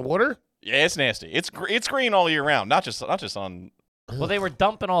in the water? Yeah, it's nasty. It's green all year round, not just on. Well, they were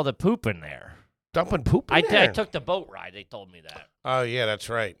dumping all the poop in there. Dumping poop in I there? took the boat ride. They told me that. Oh, yeah, that's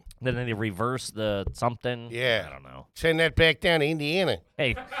right. Then they reversed the something. Yeah. I don't know. Send that back down to Indiana,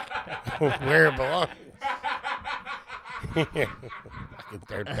 Hey, where it belongs. Fucking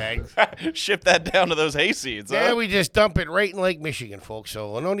dirtbags. Ship that down to those hayseeds. Yeah, Huh? we just dump it right in Lake Michigan, folks,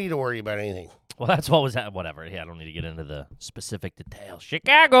 so no need to worry about anything. well, that's what was that. Whatever. Yeah, I don't need to get into the specific details.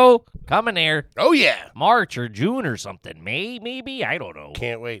 Chicago, coming there. Oh, yeah. March or June or something. May, maybe? I don't know.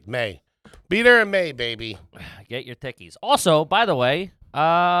 Can't wait. May. Be there in May, baby. Get your tickies. Also, by the way,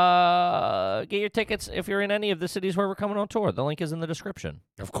 get your tickets if you're in any of the cities where we're coming on tour. The link is in the description.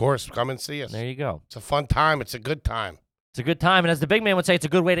 Of course, come and see us. There you go. It's a fun time. It's a good time. It's a good time, and as the big man would say, it's a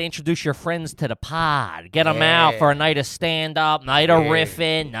good way to introduce your friends to the pod. Get them Yeah. out for a night of stand-up, night of Yeah.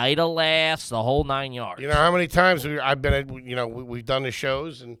 riffing, night of laughs, the whole 9 yards. You know how many times I've been at, we've done the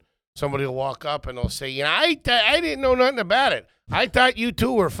shows and somebody will walk up and they'll say, I didn't know nothing about it. I thought you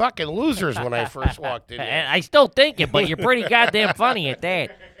two were fucking losers when I first walked in And here. I still think it, but you're pretty goddamn funny at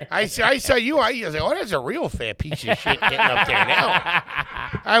that. I saw you. I was like, oh, that's a real fat piece of shit getting up there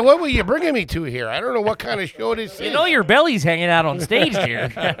now. What were you bringing me to here? I don't know what kind of show this You is. know your belly's hanging out on stage here.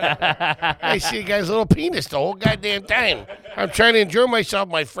 I see a guy's little penis the whole goddamn time. I'm trying to enjoy myself.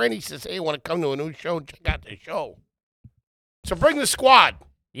 My friend, he says, hey, I want to come to a new show and check out the show. So bring the squad.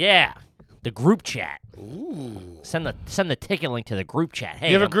 Yeah, the group chat. Ooh. Send the ticket link to the group chat. Hey,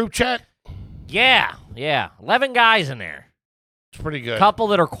 You have a group chat? Yeah. 11 guys in there. It's pretty good. Couple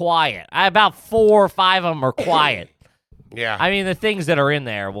that are quiet. About 4 or 5 of them are quiet. Yeah. I mean, the things that are in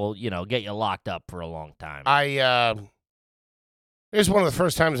there will, get you locked up for a long time. This is one of the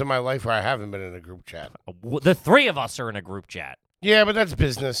first times in my life where I haven't been in a group chat. The 3 of us are in a group chat. Yeah, but that's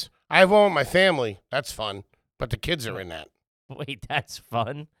business. I have one with my family. That's fun. But the kids are in that. Wait, that's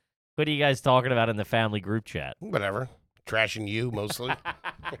fun. What are you guys talking about in the family group chat? Whatever. Trashing you mostly.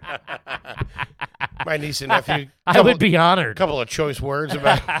 My niece and nephew. I would be honored. Couple of choice words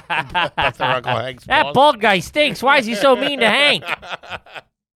about their Uncle Hank's That dog. bald guy stinks. Why is he so mean to Hank?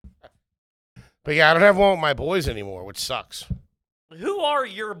 But yeah, I don't have one with my boys anymore, which sucks. Who are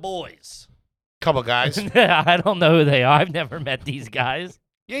your boys? Couple guys. I don't know who they are. I've never met these guys.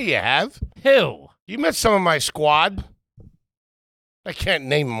 Yeah, you have. Who? You met some of my squad. I can't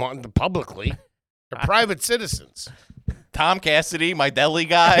name them publicly. They're private citizens. Tom Cassidy, my deli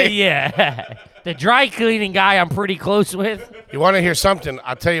guy. Yeah. The dry cleaning guy I'm pretty close with. You want to hear something?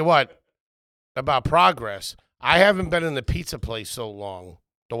 I'll tell you what about progress. I haven't been in the pizza place so long,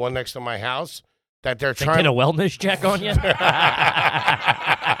 the one next to my house, that they're They trying did a wellness check on you?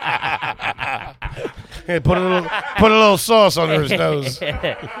 Hey, put a little sauce under his nose.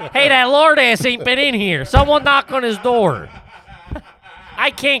 Hey, that lord ass ain't been in here. Someone knock on his door. I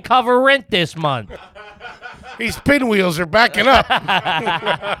can't cover rent this month. These pinwheels are backing up.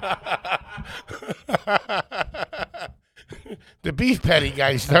 The beef patty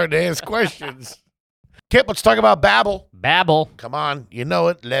guy's starting to ask questions. Kip, let's talk about Babbel. Babble. Come on, you know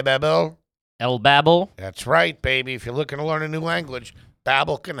it, Le Babbel. El Babble. That's right, baby. If you're looking to learn a new language,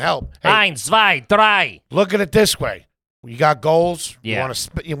 Babbel can help. Hey, Ein, zwei, drei. look at it this way. You got goals. Yeah.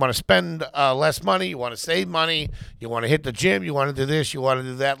 You want to spend less money. You want to save money. You want to hit the gym. You want to do this. You want to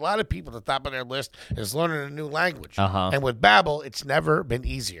do that. A lot of people at the top of their list is learning a new language. Uh-huh. And with Babbel, it's never been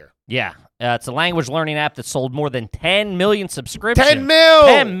easier. Yeah. It's a language learning app that sold more than 10 million subscriptions. 10 mil!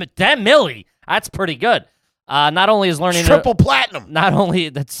 10 milli. That's pretty good. Not only is learning Triple platinum. Not only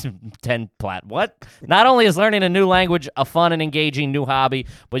that's 10 plat. What? Not only is learning a new language a fun and engaging new hobby,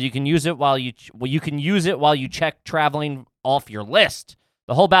 but you can use it while you check traveling off your list.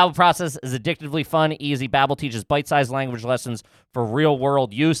 The whole Babbel process is addictively fun, easy. Babbel teaches bite-sized language lessons for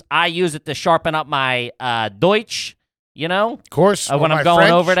real-world use. I use it to sharpen up my Deutsch. You know, Of course. or when my I'm going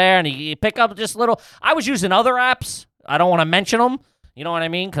French. over there, and you pick up just little. I was using other apps. I don't want to mention them. You know what I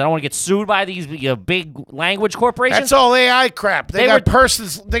mean? Because I don't want to get sued by these big language corporations. That's all AI crap. They They got were-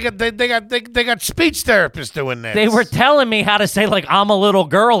 persons. They got speech therapists doing this. They were telling me how to say, like, I'm a little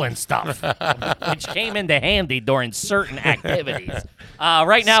girl and stuff, which came into handy during certain activities.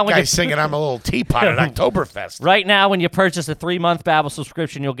 Right now, when Guy singing "I'm a little teapot" at Oktoberfest. Right now, when you purchase a 3-month Babbel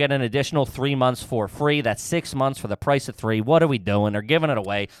subscription, you'll get an additional 3 months for free. That's 6 months for the price of 3. What are we doing? They're giving it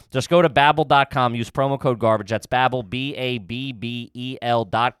away. Just go to Babbel.com. Use promo code GARBAGE. That's Babbel,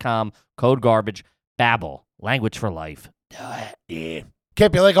 BABBEL.com. Code GARBAGE. Babbel. Language for life. Do it. Yeah.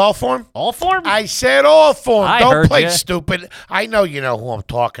 Kip, you like all form? All form? I said all form. I Don't heard play ya. stupid. I know you know who I'm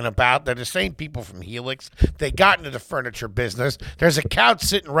talking about. They're the same people from Helix. They got into the furniture business. There's a couch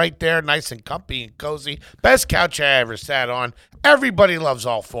sitting right there, nice and comfy and cozy. Best couch I ever sat on. Everybody loves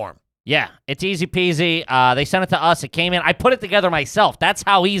all form. Yeah, it's easy peasy. They sent it to us. It came in. I put it together myself. That's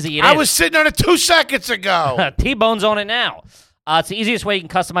how easy it is. I was sitting on it 2 seconds ago. T-Bone's on it now. It's the easiest way you can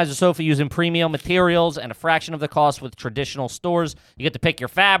customize a sofa using premium materials and a fraction of the cost with traditional stores. You get to pick your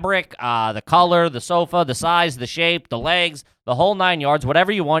fabric, the color, the sofa, the size, the shape, the legs, the whole 9 yards.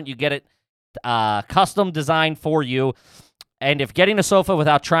 Whatever you want, you get it custom designed for you. And if getting a sofa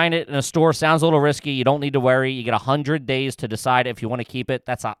without trying it in a store sounds a little risky, you don't need to worry. You get 100 days to decide if you want to keep it.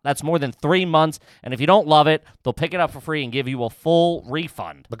 That's more than 3 months. And if you don't love it, they'll pick it up for free and give you a full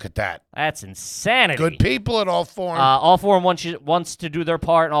refund. Look at that. That's insanity. Good people at all form. All Forum wants to do their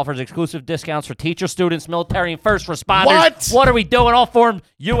part and offers exclusive discounts for teachers, students, military, and first responders. What are we doing? All Forum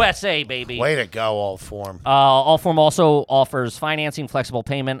USA, baby. Way to go, all form. All Forum also offers financing, flexible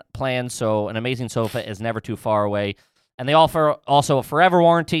payment plans, so an amazing sofa is never too far away. And they offer also a forever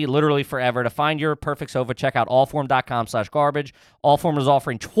warranty, literally forever. To find your perfect sofa, check out allforum.com/garbage. Allforum is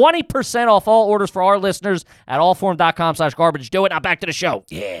offering 20% off all orders for our listeners at allforum.com/garbage. Do it. Now back to the show.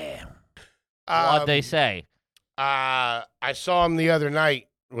 Yeah. What'd they say? I saw him the other night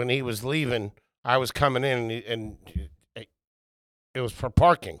when he was leaving. I was coming in, and it was for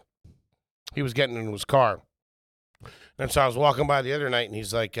parking. He was getting into his car. And so I was walking by the other night, and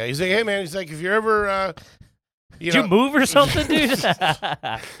he's like, hey, man, he's like, if you're ever... Did you move or something, dude?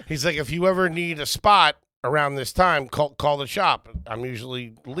 He's like, if you ever need a spot around this time, call the shop. I'm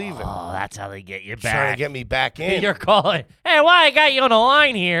usually leaving. Oh, that's how they get you He's trying back. to get me back in. You're calling. Hey, why I got you on the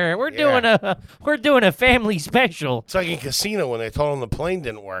line here? We're doing a family special. It's like in casino when they told him the plane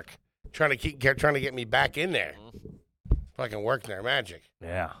didn't work. Trying to get me back in there. Fucking work there, magic.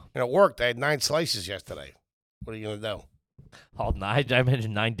 Yeah. And it worked. I had 9 slices yesterday. What are you gonna do? All 9. I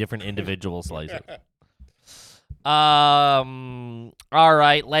mentioned 9 different individual slices. All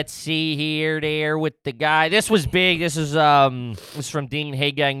right, let's see here. There with the guy. This was big. This is from Dean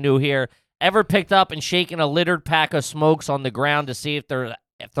Haygang New here. Ever picked up and shaken a littered pack of smokes on the ground to see if they're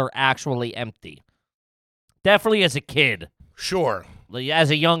actually empty? Definitely as a kid. Sure.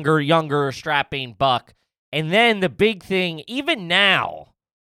 As a younger strapping buck. And then the big thing, even now,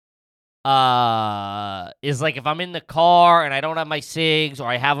 is like if I'm in the car and I don't have my cigs, or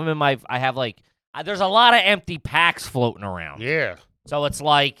I have them in there's a lot of empty packs floating around. Yeah. So it's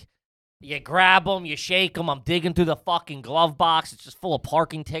like, You grab them, you shake them. I'm digging through the fucking glove box. It's just full of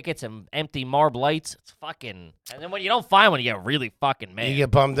parking tickets and empty Marb lights. It's fucking. And then when you don't find one, you get really fucking mad. You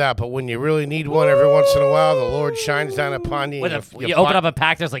get bummed out, but when you really need one every once in a while, the Lord shines down upon you. You open up a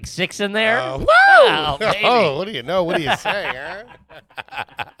pack, there's like 6 in there. Woo! Oh, baby. Oh, what do you know? What do you say, huh?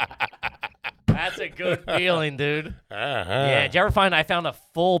 That's a good feeling, dude. Uh-huh. Yeah, did you ever find I found a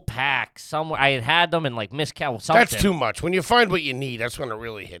full pack somewhere? I had them in like miscount something. That's too much. When you find what you need, that's when it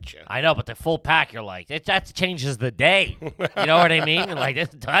really hits you. I know, but the full pack, you're like, that changes the day. You know what I mean?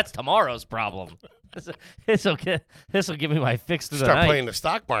 Like that's tomorrow's problem. This will give me my fix through the Start night. playing the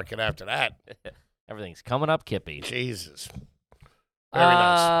stock market after that. Everything's coming up, Kippy. Jesus. Very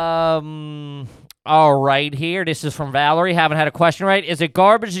nice. All right, here. This is from Valerie. Haven't had a question right. Is it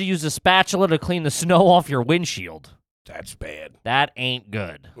garbage to use a spatula to clean the snow off your windshield? That's bad. That ain't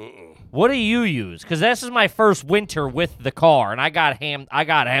good. Mm-mm. What do you use? Because this is my first winter with the car, and I got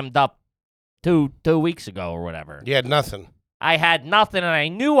hemmed up two weeks ago or whatever. You had nothing. I had nothing, and I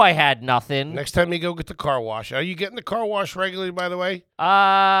knew I had nothing. Next time you go get the car wash. Are you getting the car wash regularly, by the way?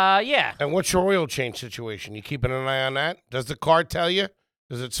 Yeah. And what's your oil change situation? You keeping an eye on that? Does the car tell you?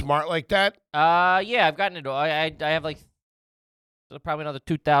 Is it smart like that? Yeah, I've gotten it. I have like probably another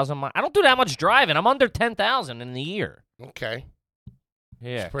 2,000 miles. I don't do that much driving. I'm under 10,000 in the year. Okay.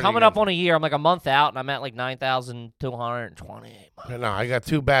 Yeah. pretty Coming good. up on a year, I'm like a month out, and I'm at like 9,228 miles. No, I got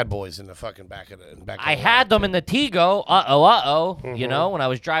 2 bad boys in the fucking back of the I had them in the Tigo. Mhm. You know, when I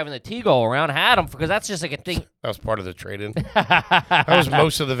was driving the Tigo around, I had them because that's just like a thing. That was part of the trade-in. That was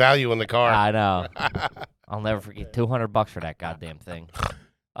most of the value in the car. I know. I'll never forget $200 for that goddamn thing.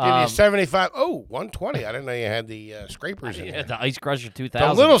 Give you 75. Oh, 120. I didn't know you had the scrapers in Yeah, there. the Ice Crusher 2000.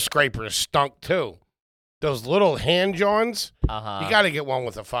 The little scrapers stunk too. Those little hand johns. Uh-huh. You got to get one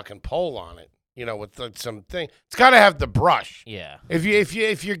with a fucking pole on it. You know, with like, some thing. It's got to have the brush. Yeah.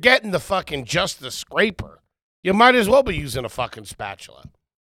 If you're getting the fucking just the scraper, you might as well be using a fucking spatula.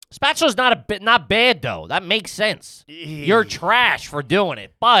 Spatula's not bad though. That makes sense. You're trash for doing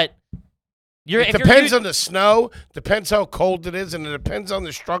it, but It depends on the snow, depends how cold it is, and it depends on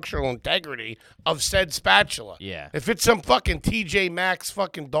the structural integrity of said spatula. Yeah. If it's some fucking TJ Maxx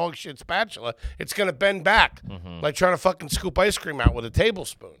fucking dog shit spatula, it's gonna bend back like trying to fucking scoop ice cream out with a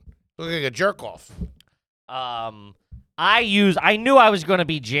tablespoon. Look like a jerk off. I knew I was going to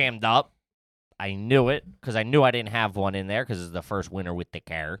be jammed up. I knew it because I knew I didn't have one in there because it's the first winter with the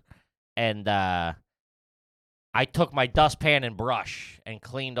car. And I took my dustpan and brush and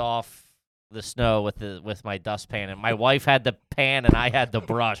cleaned off the snow with my dustpan. And my wife had the pan and I had the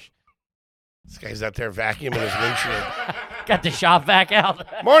brush. This guy's out there vacuuming his windshield. Got the shop vac out.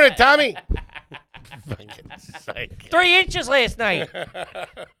 Morning, Tommy. Fucking psych. 3 inches last night.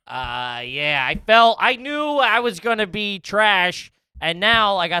 Yeah, I knew I was going to be trash. And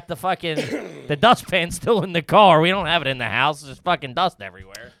now I got the fucking, the dustpan still in the car. We don't have it in the house. There's fucking dust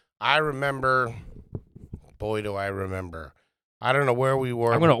everywhere. I remember, boy, do I remember. I don't know where we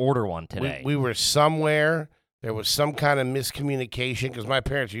were. I'm going to order one today. We were somewhere. There was some kind of miscommunication because my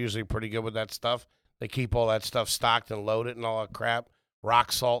parents are usually pretty good with that stuff. They keep all that stuff stocked and loaded and all that crap.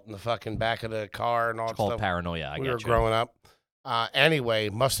 Rock salt in the fucking back of the car and all It's that called stuff. paranoia. We were growing up. Anyway,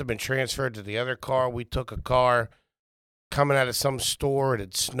 must have been transferred to the other car. We took a car coming out of some store. It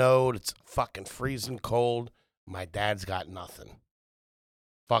had snowed. It's fucking freezing cold. My dad's got nothing.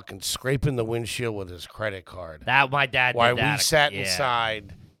 Fucking scraping the windshield with his credit card. That my dad. While did that. we sat Yeah.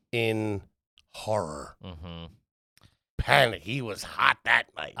 inside in horror, Mm-hmm. panic. He was hot that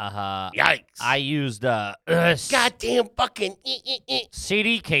night. Yikes! I used goddamn fucking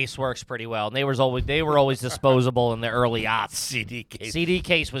CD case works pretty well, and they were always disposable in the early aughts. CD case. CD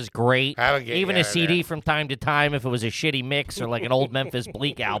case was great. That'll get Even you a out of CD there. from time to time, if it was a shitty mix or like an old Memphis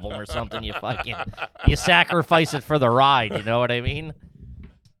Bleak album or something, you sacrifice it for the ride. You know what I mean?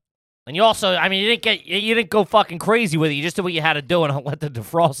 And you also, I mean, you didn't go fucking crazy with it. You just did what you had to do and let the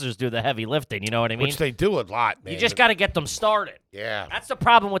defrosters do the heavy lifting. You know what I mean? Which they do a lot, man. You just got to get them started. Yeah. That's the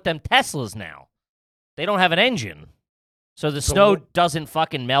problem with them Teslas now. They don't have an engine. So the snow doesn't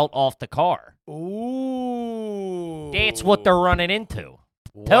fucking melt off the car. Ooh. That's what they're running into.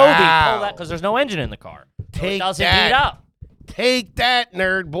 Wow. Toby, pull that because there's no engine in the car. So it Take doesn't that. heat up. Take that,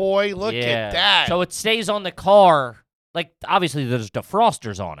 nerd boy. Look at that. So it stays on the car. Like, obviously, there's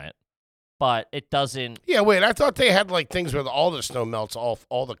defrosters on it, but it doesn't. Yeah, wait. I thought they had like things where all the snow melts off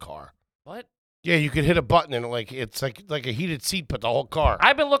all the car. What? Yeah, you could hit a button and it's like a heated seat, but the whole car.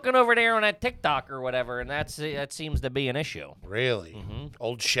 I've been looking over there on that TikTok or whatever, and that seems to be an issue. Really? Mm-hmm.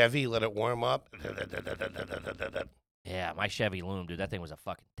 Old Chevy, let it warm up. Yeah, my Chevy Loom, dude, that thing was a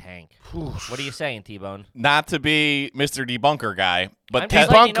fucking tank. Whew. What are you saying, T-Bone? Not to be Mr. Debunker guy, but I'm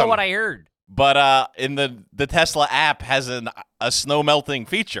just letting you know Debunk 'em. what I heard. in the Tesla app has a snow melting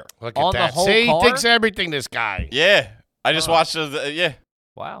feature. Look On at the that. whole See, car? he thinks everything, this guy. Yeah, I just Oh. watched yeah.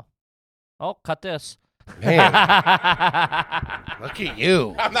 Wow. Oh, cut this. Man, look at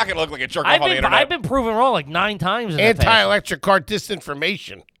you. I'm not gonna look like a jerk off on the internet. I've been proven wrong like 9 times in the past. Anti-electric car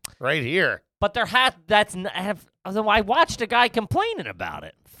disinformation right here. But I watched a guy complaining about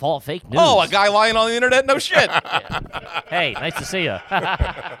it. Fake news. Oh, a guy lying on the internet? No shit. Hey, nice to see you.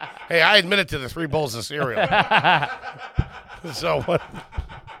 Hey, I admitted to the 3 bowls of cereal. So what?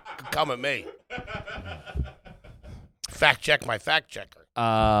 Come at me. Fact check my fact checker.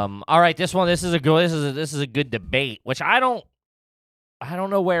 All right, this is a good debate, which I don't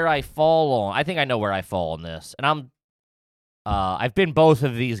know where I fall on. I think I know where I fall on this, and I've been both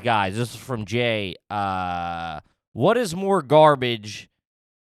of these guys. This is from Jay. What is more garbage?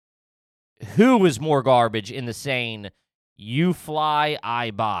 Who is more garbage in the saying, "You fly,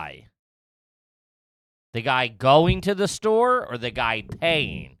 I buy"? The guy going to the store or the guy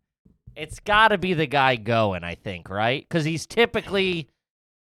paying? It's got to be the guy going, I think, right? Because he's typically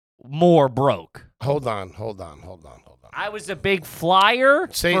more broke. Hold on. I was a big flyer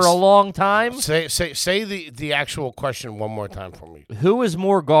Say- for a long time. Say the actual question one more time for me. Who is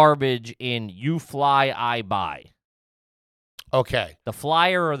more garbage in "You fly, I buy"? Okay. The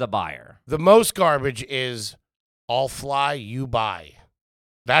flyer or the buyer? The most garbage is I'll fly, you buy.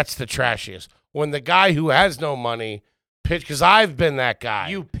 That's the trashiest. When the guy who has no money pitch, because I've been that guy.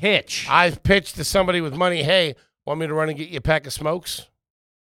 You pitch. I've pitched to somebody with money, hey, want me to run and get you a pack of smokes?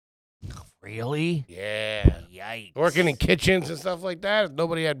 Really? Yeah. Yikes. Working in kitchens and stuff like that. If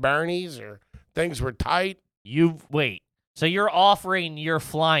nobody had Barney's or things were tight. Wait. So you're offering your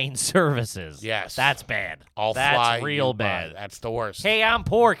flying services? Yes. That's bad. I'll That's fly. real you buy. bad. That's the worst. Hey, I'm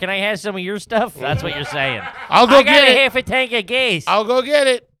poor. Can I have some of your stuff? That's what you're saying. I'll go I got get a it. half a tank of gas. I'll go get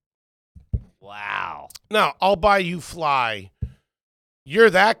it. Wow. No, I'll buy you fly. You're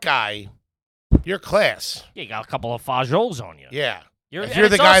that guy. You're class. You got a couple of fajoles on you. Yeah. You're, If and you're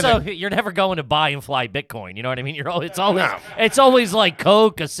the it's guy also, you're never going to buy and fly Bitcoin. You know what I mean? It's always No. it's always like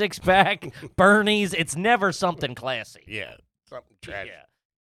Coke, a 6-pack, Bernie's. It's never something classy. Yeah. Something trash. Yeah.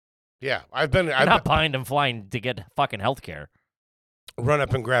 Yeah. I've been You're not buying and flying to get fucking health care. run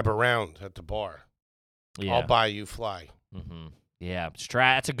up and grab a round at the bar. Yeah. I'll buy you fly. Mm-hmm. Yeah.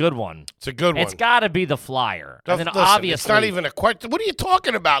 It's a good one. It's a good one. It's got to be the flyer. And then Listen, obviously, it's not even a question. What are you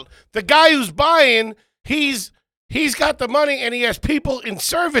talking about? The guy who's buying, he's got the money and he has people in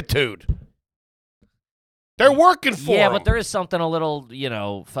servitude. They're working for Yeah, him. but there is something a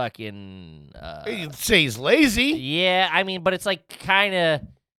little, fucking. You'd say he's lazy. Yeah, I mean, but it's like kind of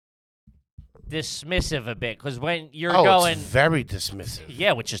dismissive a bit because when you're Oh, going, it's very dismissive.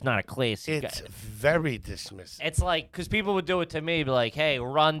 yeah, which is not a classy. It's very dismissive. It's like because people would do it to me, be like, "Hey,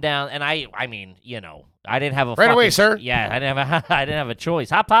 run down," and I mean, I didn't have a Right away, fucking- sir. Yeah, I didn't have a choice.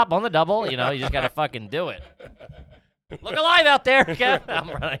 Hop on the double. You just gotta fucking do it. Look alive out there.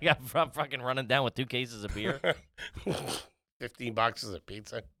 I'm fucking running down with 2 cases of beer. 15 boxes of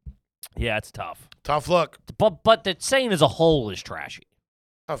pizza. Yeah, it's tough. Tough look. But the saying as a whole is trashy.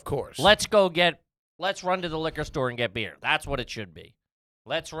 Of course. Let's run to the liquor store and get beer. That's what it should be.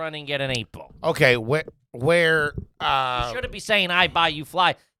 Let's run and get an 8-ball. Okay, where You shouldn't be saying "I buy, you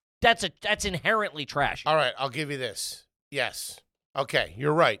fly." That's inherently trashy. all right, I'll give you this. Yes. Okay,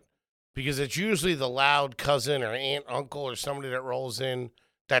 you're right. Because it's usually the loud cousin or aunt, uncle, or somebody that rolls in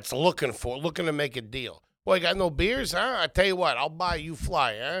that's looking to make a deal. Boy, you got no beers, huh? I tell you what, I'll buy you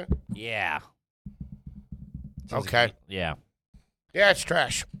fly, huh? Yeah. Okay. Yeah. Yeah, it's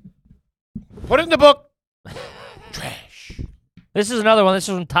trash. Put it in the book. Trash. This is another one. This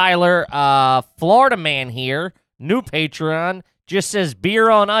is from Tyler. Florida man here, new Patreon, just says beer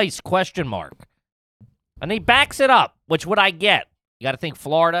on ice, ? And he backs it up, which would I get? You got to think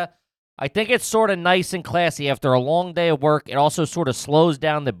Florida. I think it's sort of nice and classy after a long day of work. It also sort of slows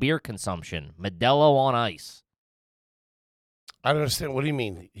down the beer consumption. Modelo on ice. I don't understand. What do you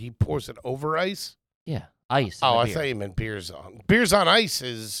mean? He pours it over ice? Yeah, ice. in Oh, the I beer. thought you meant beers on. Beers on ice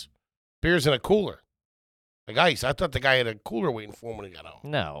is beers in a cooler. Like ice. I thought the guy had a cooler waiting for him when he got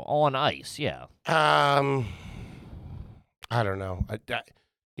home. No, on ice, yeah. I don't know.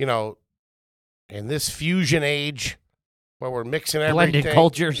 In this fusion age where we're mixing Blended everything,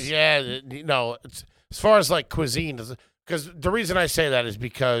 cultures. Yeah, it's as far as like cuisine, because the reason I say that is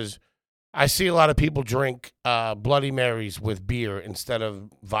because I see a lot of people drink Bloody Marys with beer instead of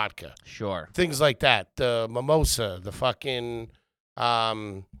vodka. Sure. Things like that. The mimosa, the fucking,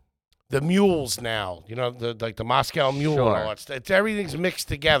 the the mules now. You know, the Moscow Mule and all Sure. that stuff. Everything's mixed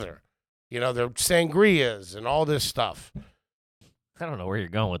together. You know, the sangrias and all this stuff. I don't know where you're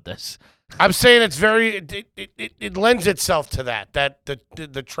going with this. I'm saying it's very it lends itself to that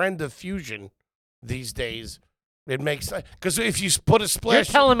the trend of fusion these days. It makes because if you put a You're splash,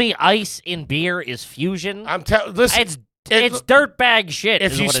 telling me ice in beer is fusion? listen. It's dirtbag shit.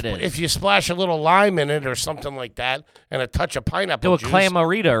 If Is you what it is. if you splash a little lime in it or something like that and a touch of pineapple do a juice,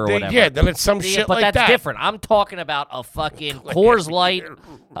 clamorita or then- whatever. yeah, then it's some Yeah, shit but like that's that. different. I'm talking about a fucking Coors Light,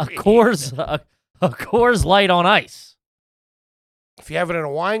 a Coors Light on ice. If you have it in a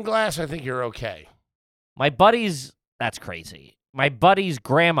wine glass, I think you're okay. My buddy's, that's crazy. My buddy's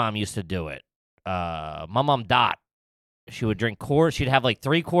grandmom used to do it. My mom Dot. She would drink Coors. She'd have like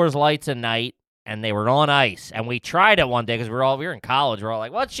 3 Coors Lights a night, and they were on ice. And we tried it one day because we were in college. We're all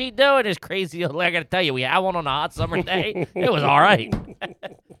like, "What's she doing? It's crazy." I got to tell you, we had one on a hot summer day. It was all right.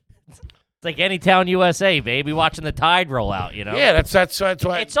 It's like Anytown, USA, baby, watching the tide roll out. You know? Yeah, that's why.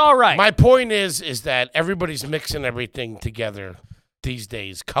 It's all right. My point is that everybody's mixing everything together these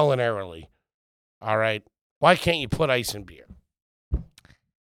days, culinarily. All right, why can't you put ice in beer?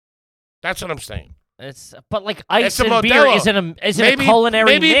 That's what I'm saying. But like ice It's a and beer Modelo. isn't a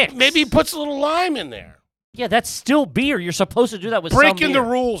culinary mix. Maybe he puts a little lime in there. Yeah, that's still beer. You're supposed to do that with Breaking some the beer.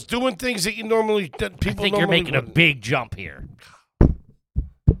 rules, doing things that people I think you're normally making a wouldn't. big jump here.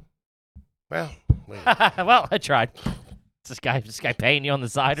 Well, wait. Well, I tried. Is this guy paying you on the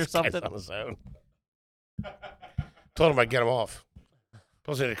side or This guy's something? on his own. Told him I'd get him off.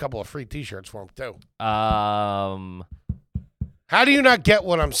 Supposed to get a couple of free T-shirts for him too. How do you not get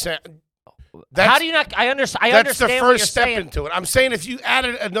what I'm saying? How do you not? I understand. That's the what you're first step saying, into it. I'm saying if you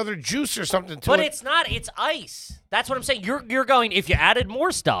added another juice or something to but it. it's not. It's ice. That's what I'm saying. You're going. If you added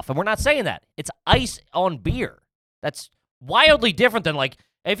more stuff, and we're not saying that. It's ice on beer. That's wildly different than like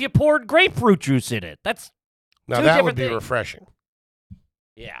if you poured grapefruit juice in it. That's Now two that would different be things. refreshing.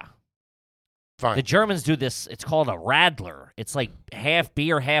 Yeah. Fine. The Germans do this. It's called a Radler. It's like half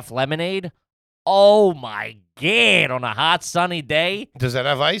beer, half lemonade. Oh my God! On a hot sunny day. Does that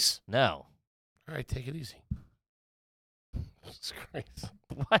have ice? No. All right, take it easy. It's crazy.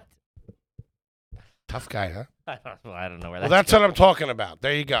 What? Tough guy, huh? I don't know where Well, that's. that's what I'm talking about.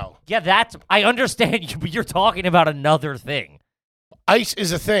 There you go. Yeah, that's. I understand you, but you're talking about another thing. Ice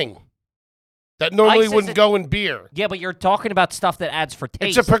is a thing that normally Ice wouldn't isn't- go in beer. Yeah, but you're talking about stuff that adds for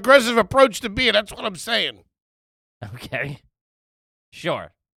taste. It's a progressive approach to beer. That's what I'm saying. Okay.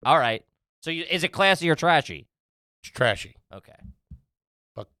 Sure. All right. So is it classy or trashy? It's trashy, Okay.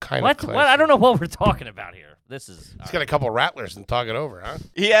 but kind What? of classy. What? I don't know what we're talking about here. This is. Let's get a couple rattlers and talk it over, huh?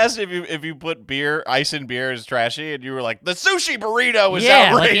 He asked if you put ice in beer is trashy, and you were like, the sushi burrito is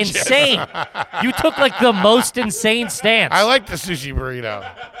yeah, like outrageous. insane. You took like the most insane stance. I like the sushi burrito.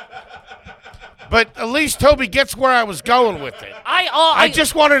 But at least Toby gets where I was going with it. I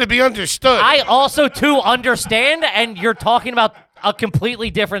just wanted to be understood. I also too understand, and you're talking about a completely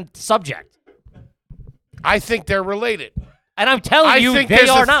different subject. I think they're related. And I'm telling I you, think they there's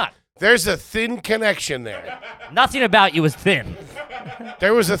are a- not. There's a thin connection there. Nothing about you is thin.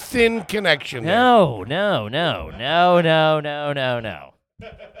 There was a thin connection there. No.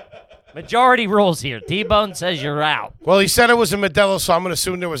 Majority rules here. T-Bone says you're out. Well, he said it was a Modelo, so I'm going to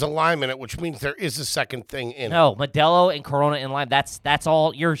assume there was a lime in it, which means there is a second thing in it. No, Modelo and Corona in lime. That's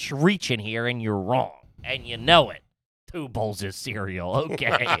all. You're reaching here, and you're wrong, and you know it. 2 bowls of cereal.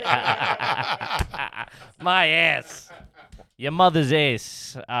 Okay. My ass. Your mother's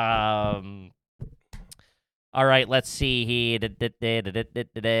ass. All right, let's see here.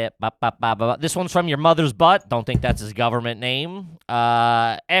 This one's from your mother's butt. Don't think that's his government name.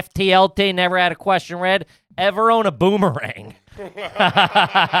 FTLT, never had a question read. Ever own a boomerang?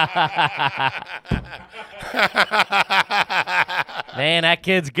 Man, that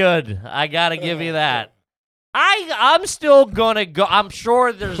kid's good. I got to give you that. I'm still going to go. I'm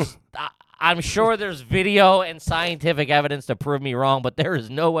sure there's video and scientific evidence to prove me wrong, but there is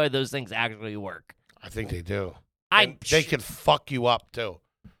no way those things actually work. I think they do. I They could fuck you up, too.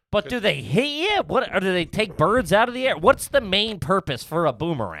 But do they hit you? What, or do they take birds out of the air? What's the main purpose for a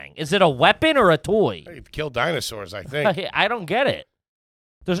boomerang? Is it a weapon or a toy? You've killed dinosaurs, I think. I don't get it.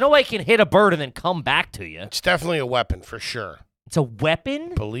 There's no way it can hit a bird and then come back to you. It's definitely a weapon, for sure. It's a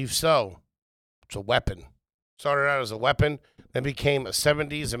weapon? Believe so. It's a weapon. Started out as a weapon, then became a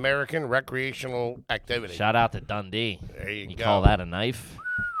 70s American recreational activity. Shout out to Dundee. There you You go. call that a knife?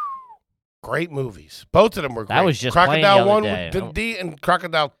 Great movies. Both of them were great. That was just playing the Crocodile other 1 day. with Dundee and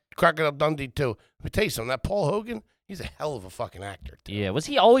Crocodile Dundee 2. Let me tell you something. That Paul Hogan, he's a hell of a fucking actor. Too. Yeah. Was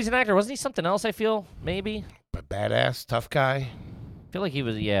he always an actor? Wasn't he something else, I feel? Maybe? But badass, tough guy. feel like he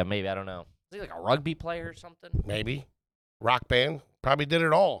was, yeah, maybe, I don't know. Was he like a rugby player or something? Maybe. Rock band. Probably did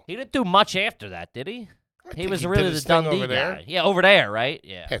it all. He didn't do much after that, did he? I He think was did really his the thing Dundee over there. guy. Yeah, over there, right?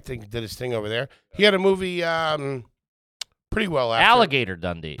 Yeah. I think he did his thing over there. He had a movie pretty well after. Alligator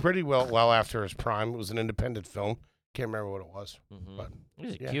Dundee. Pretty well after his prime. It was an independent film. Can't remember what it was. Mhm. But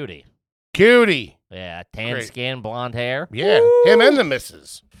He's a yeah. cutie. Cutie. Yeah, tan Great. skin, blonde hair. Yeah. Him and the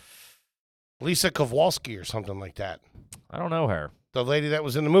missus. Lisa Kowalski or something like that. I don't know her. The lady that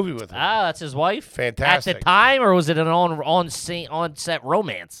was in the movie with him. Ah, that's his wife? Fantastic. At the time, or was it an on-set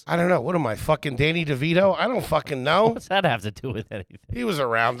romance? I don't know. What am I, fucking Danny DeVito? I don't fucking know. What's that have to do with anything? He was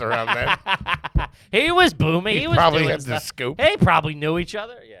around then. He was booming. He was probably doing had the stuff. scoop. They probably knew each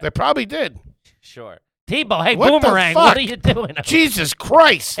other. Yeah, They probably did. sure. Tebow, hey, What the Boomerang, fuck? what are you doing? Jesus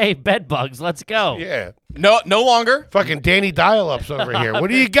Christ. Hey, bedbugs, let's go. Yeah. No longer. Fucking Danny Dial-Ups over here. What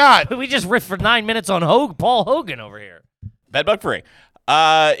do you got? We just riffed for 9 minutes on Paul Hogan over here. Bedbug free.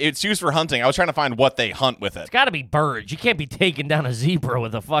 It's used for hunting. I was trying to find what they hunt with it. It's got to be birds. You can't be taking down a zebra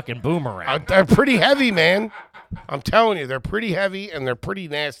with a fucking boomerang. They're pretty heavy, man. I'm telling you, they're pretty heavy and they're pretty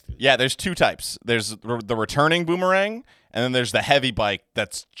nasty. Yeah, there's two types. There's the returning boomerang, and then there's the heavy bike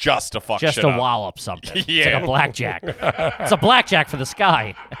that's just to fuck Just shit to up. wallop something. It's Yeah. like a blackjack. It's a blackjack for the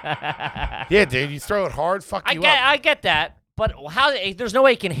sky. Yeah, dude, you throw it hard, fuck you up. I get that, but how? There's no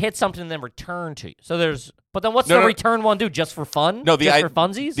way it can hit something and then return to you. So but then what's No, the no. return one do? Just for fun? No, just for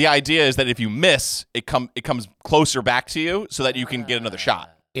funsies? The idea is that if you miss, it comes closer back to you so that you can get another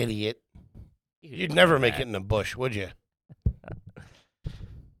shot. Idiot. You'd never make it in the bush, would you?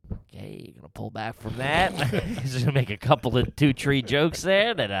 Okay, you're gonna pull back from that. He's gonna make a couple of 2-tree jokes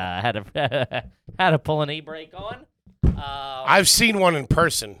there that had to pull an e-brake on. I've seen one in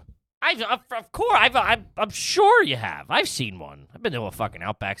person. Of course, I'm sure you have. I've seen one. I've been to a fucking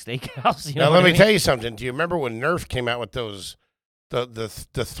Outback Steakhouse. You know Now, what let I me mean? tell you something. Do you remember when Nerf came out with those, the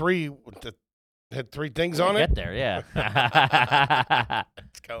three, had three things on it? Get there, yeah.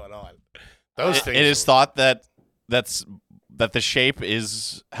 What's going on? Those things. It is thought that the shape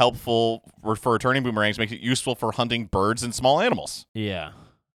is helpful for returning boomerangs, makes it useful for hunting birds and small animals. Yeah.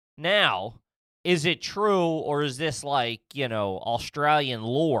 Now, is it true, or is this like Australian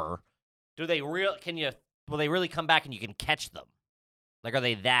lore? Will they really come back and you can catch them? Like, are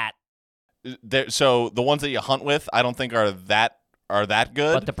they that? So the ones that you hunt with, I don't think are that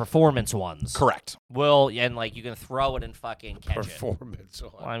good. But the performance ones, Correct. Well, and like you can throw it and fucking catch it. performance.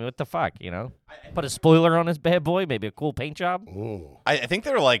 Well, I mean, what the fuck, Put a spoiler on this bad boy, maybe a cool paint job. Ooh, I think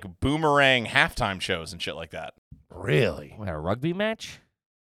they're like boomerang halftime shows and shit like that. really? What, a rugby match?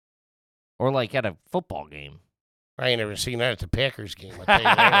 Or like at a football game? I ain't never seen that at the Packers game. I'll tell you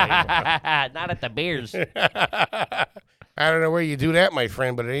that Not at the Bears. right now. I don't know where you do that, my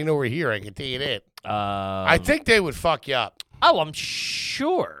friend, but it ain't over here. I can tell you that. I think they would fuck you up. Oh, I'm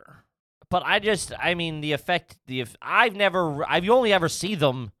sure. But the effect, I've only ever see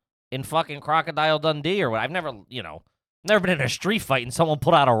them in fucking Crocodile Dundee or what. I've never been in a street fight and someone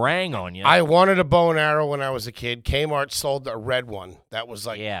put out a rang on you. I wanted a bow and arrow when I was a kid. Kmart sold a red one. That was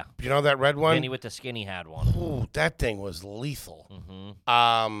like, yeah. you know that red one? Vinny with the skinny had one. Ooh, that thing was lethal.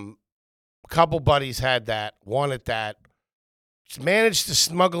 Mm-hmm. Couple buddies had that, wanted that. Managed to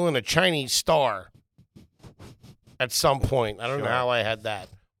smuggle in a Chinese star at some point. I don't know how I had that.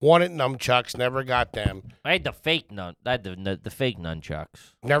 Wanted nunchucks, never got them. I had the fake I had the fake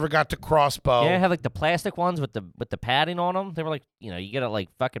nunchucks. Never got the crossbow. Yeah, I had like the plastic ones with the padding on them. They were like, you get it like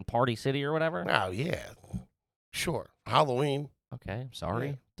fucking Party City or whatever. Oh, yeah. Sure. Halloween. Okay, I'm sorry.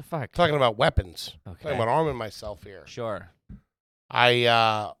 Yeah. What the fuck? Talking about weapons. Okay. Talking about arming myself here. Sure.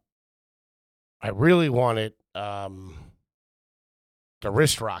 I really wanted the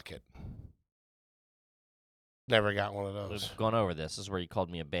wrist rocket. Never got one of those. We've gone over this. This is where you called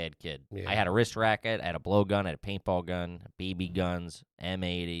me a bad kid. Yeah. I had a wrist racket, I had a blowgun, I had a paintball gun, BB guns,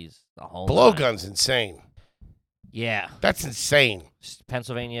 M80s, the whole nine. Blowgun's insane. Yeah. That's insane.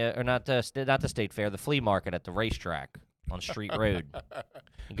 Pennsylvania, or not the state fair, the flea market at the racetrack on Street Road.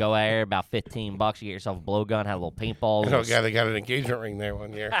 You go there, about $15. You get yourself a blowgun, had a little paintball. I know a guy that got an engagement ring there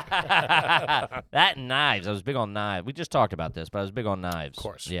one year. That and knives. I was big on knives. We just talked about this, but I was big on knives. Of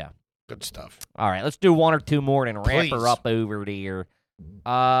course. Yeah. Good stuff. All right, let's do one or two more and wrap Please. her up over there.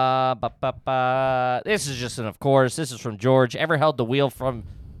 This is just of course. This is from George. Ever held the wheel from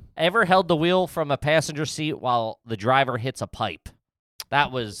a passenger seat while the driver hits a pipe?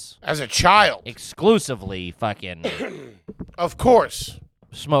 That was As a child. exclusively fucking Of course.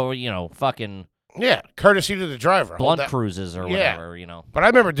 smoke. Fucking Yeah, courtesy to the driver. Hold Blunt that- cruises or Yeah. whatever, you know. But I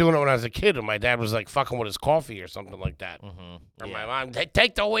remember doing it when I was a kid, and my dad was like fucking with his coffee or something like that. Mm-hmm. Or my mom,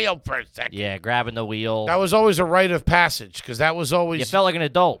 take the wheel for a second. Yeah, grabbing the wheel. That was always a rite of passage because that was always You felt like an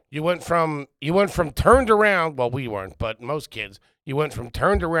adult. you went from turned around. Well, we weren't, but most kids. You went from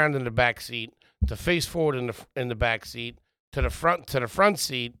turned around in the back seat to face forward in the back seat to the front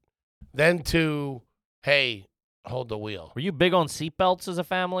seat, then to hey, hold the wheel. Were you big on seatbelts as a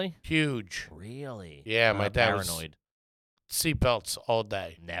family? Huge. Really? Yeah, my dad was paranoid. seatbelts all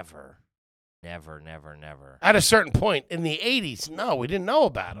day. Never. Never. At a certain point in the 80s, no, we didn't know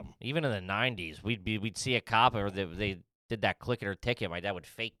about them. Even in the 90s, we'd see a cop or they did that click it or ticket. My dad would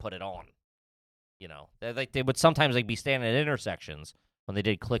fake put it on. You know, they would sometimes be standing at intersections when they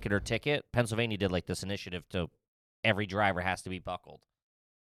did click it or ticket. Pennsylvania did like this initiative to every driver has to be buckled.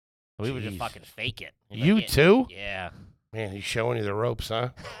 So we would just Jeez. fucking fake it. You too? Yeah. Man, he's showing you the ropes, huh?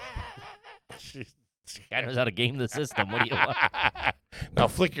 Guy knows how to game the system. What do you want? Now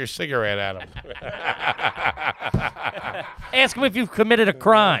flick your cigarette at him. Ask him if you've committed a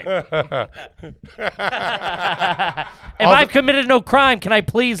crime. If I've committed no crime, can I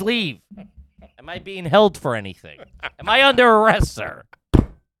please leave? Am I being held for anything? Am I under arrest, sir?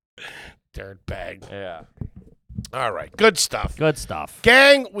 Dirtbag. Yeah. All right, good stuff. Good stuff.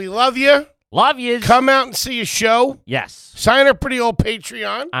 Gang, we love you. Love you. Come out and see a show. Yes. Sign up for the old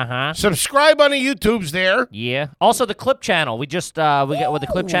Patreon. Uh-huh. Subscribe on the YouTubes there. Yeah. Also, the clip channel. We just the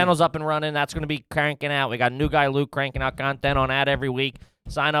clip channel's up and running. That's going to be cranking out. We got new guy Luke cranking out content on that every week.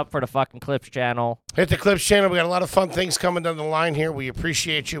 Sign up for the fucking Clips channel. Hit the Clips channel. We got a lot of fun things coming down the line here. We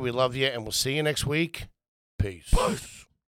appreciate you. We love you, and we'll see you next week. Peace.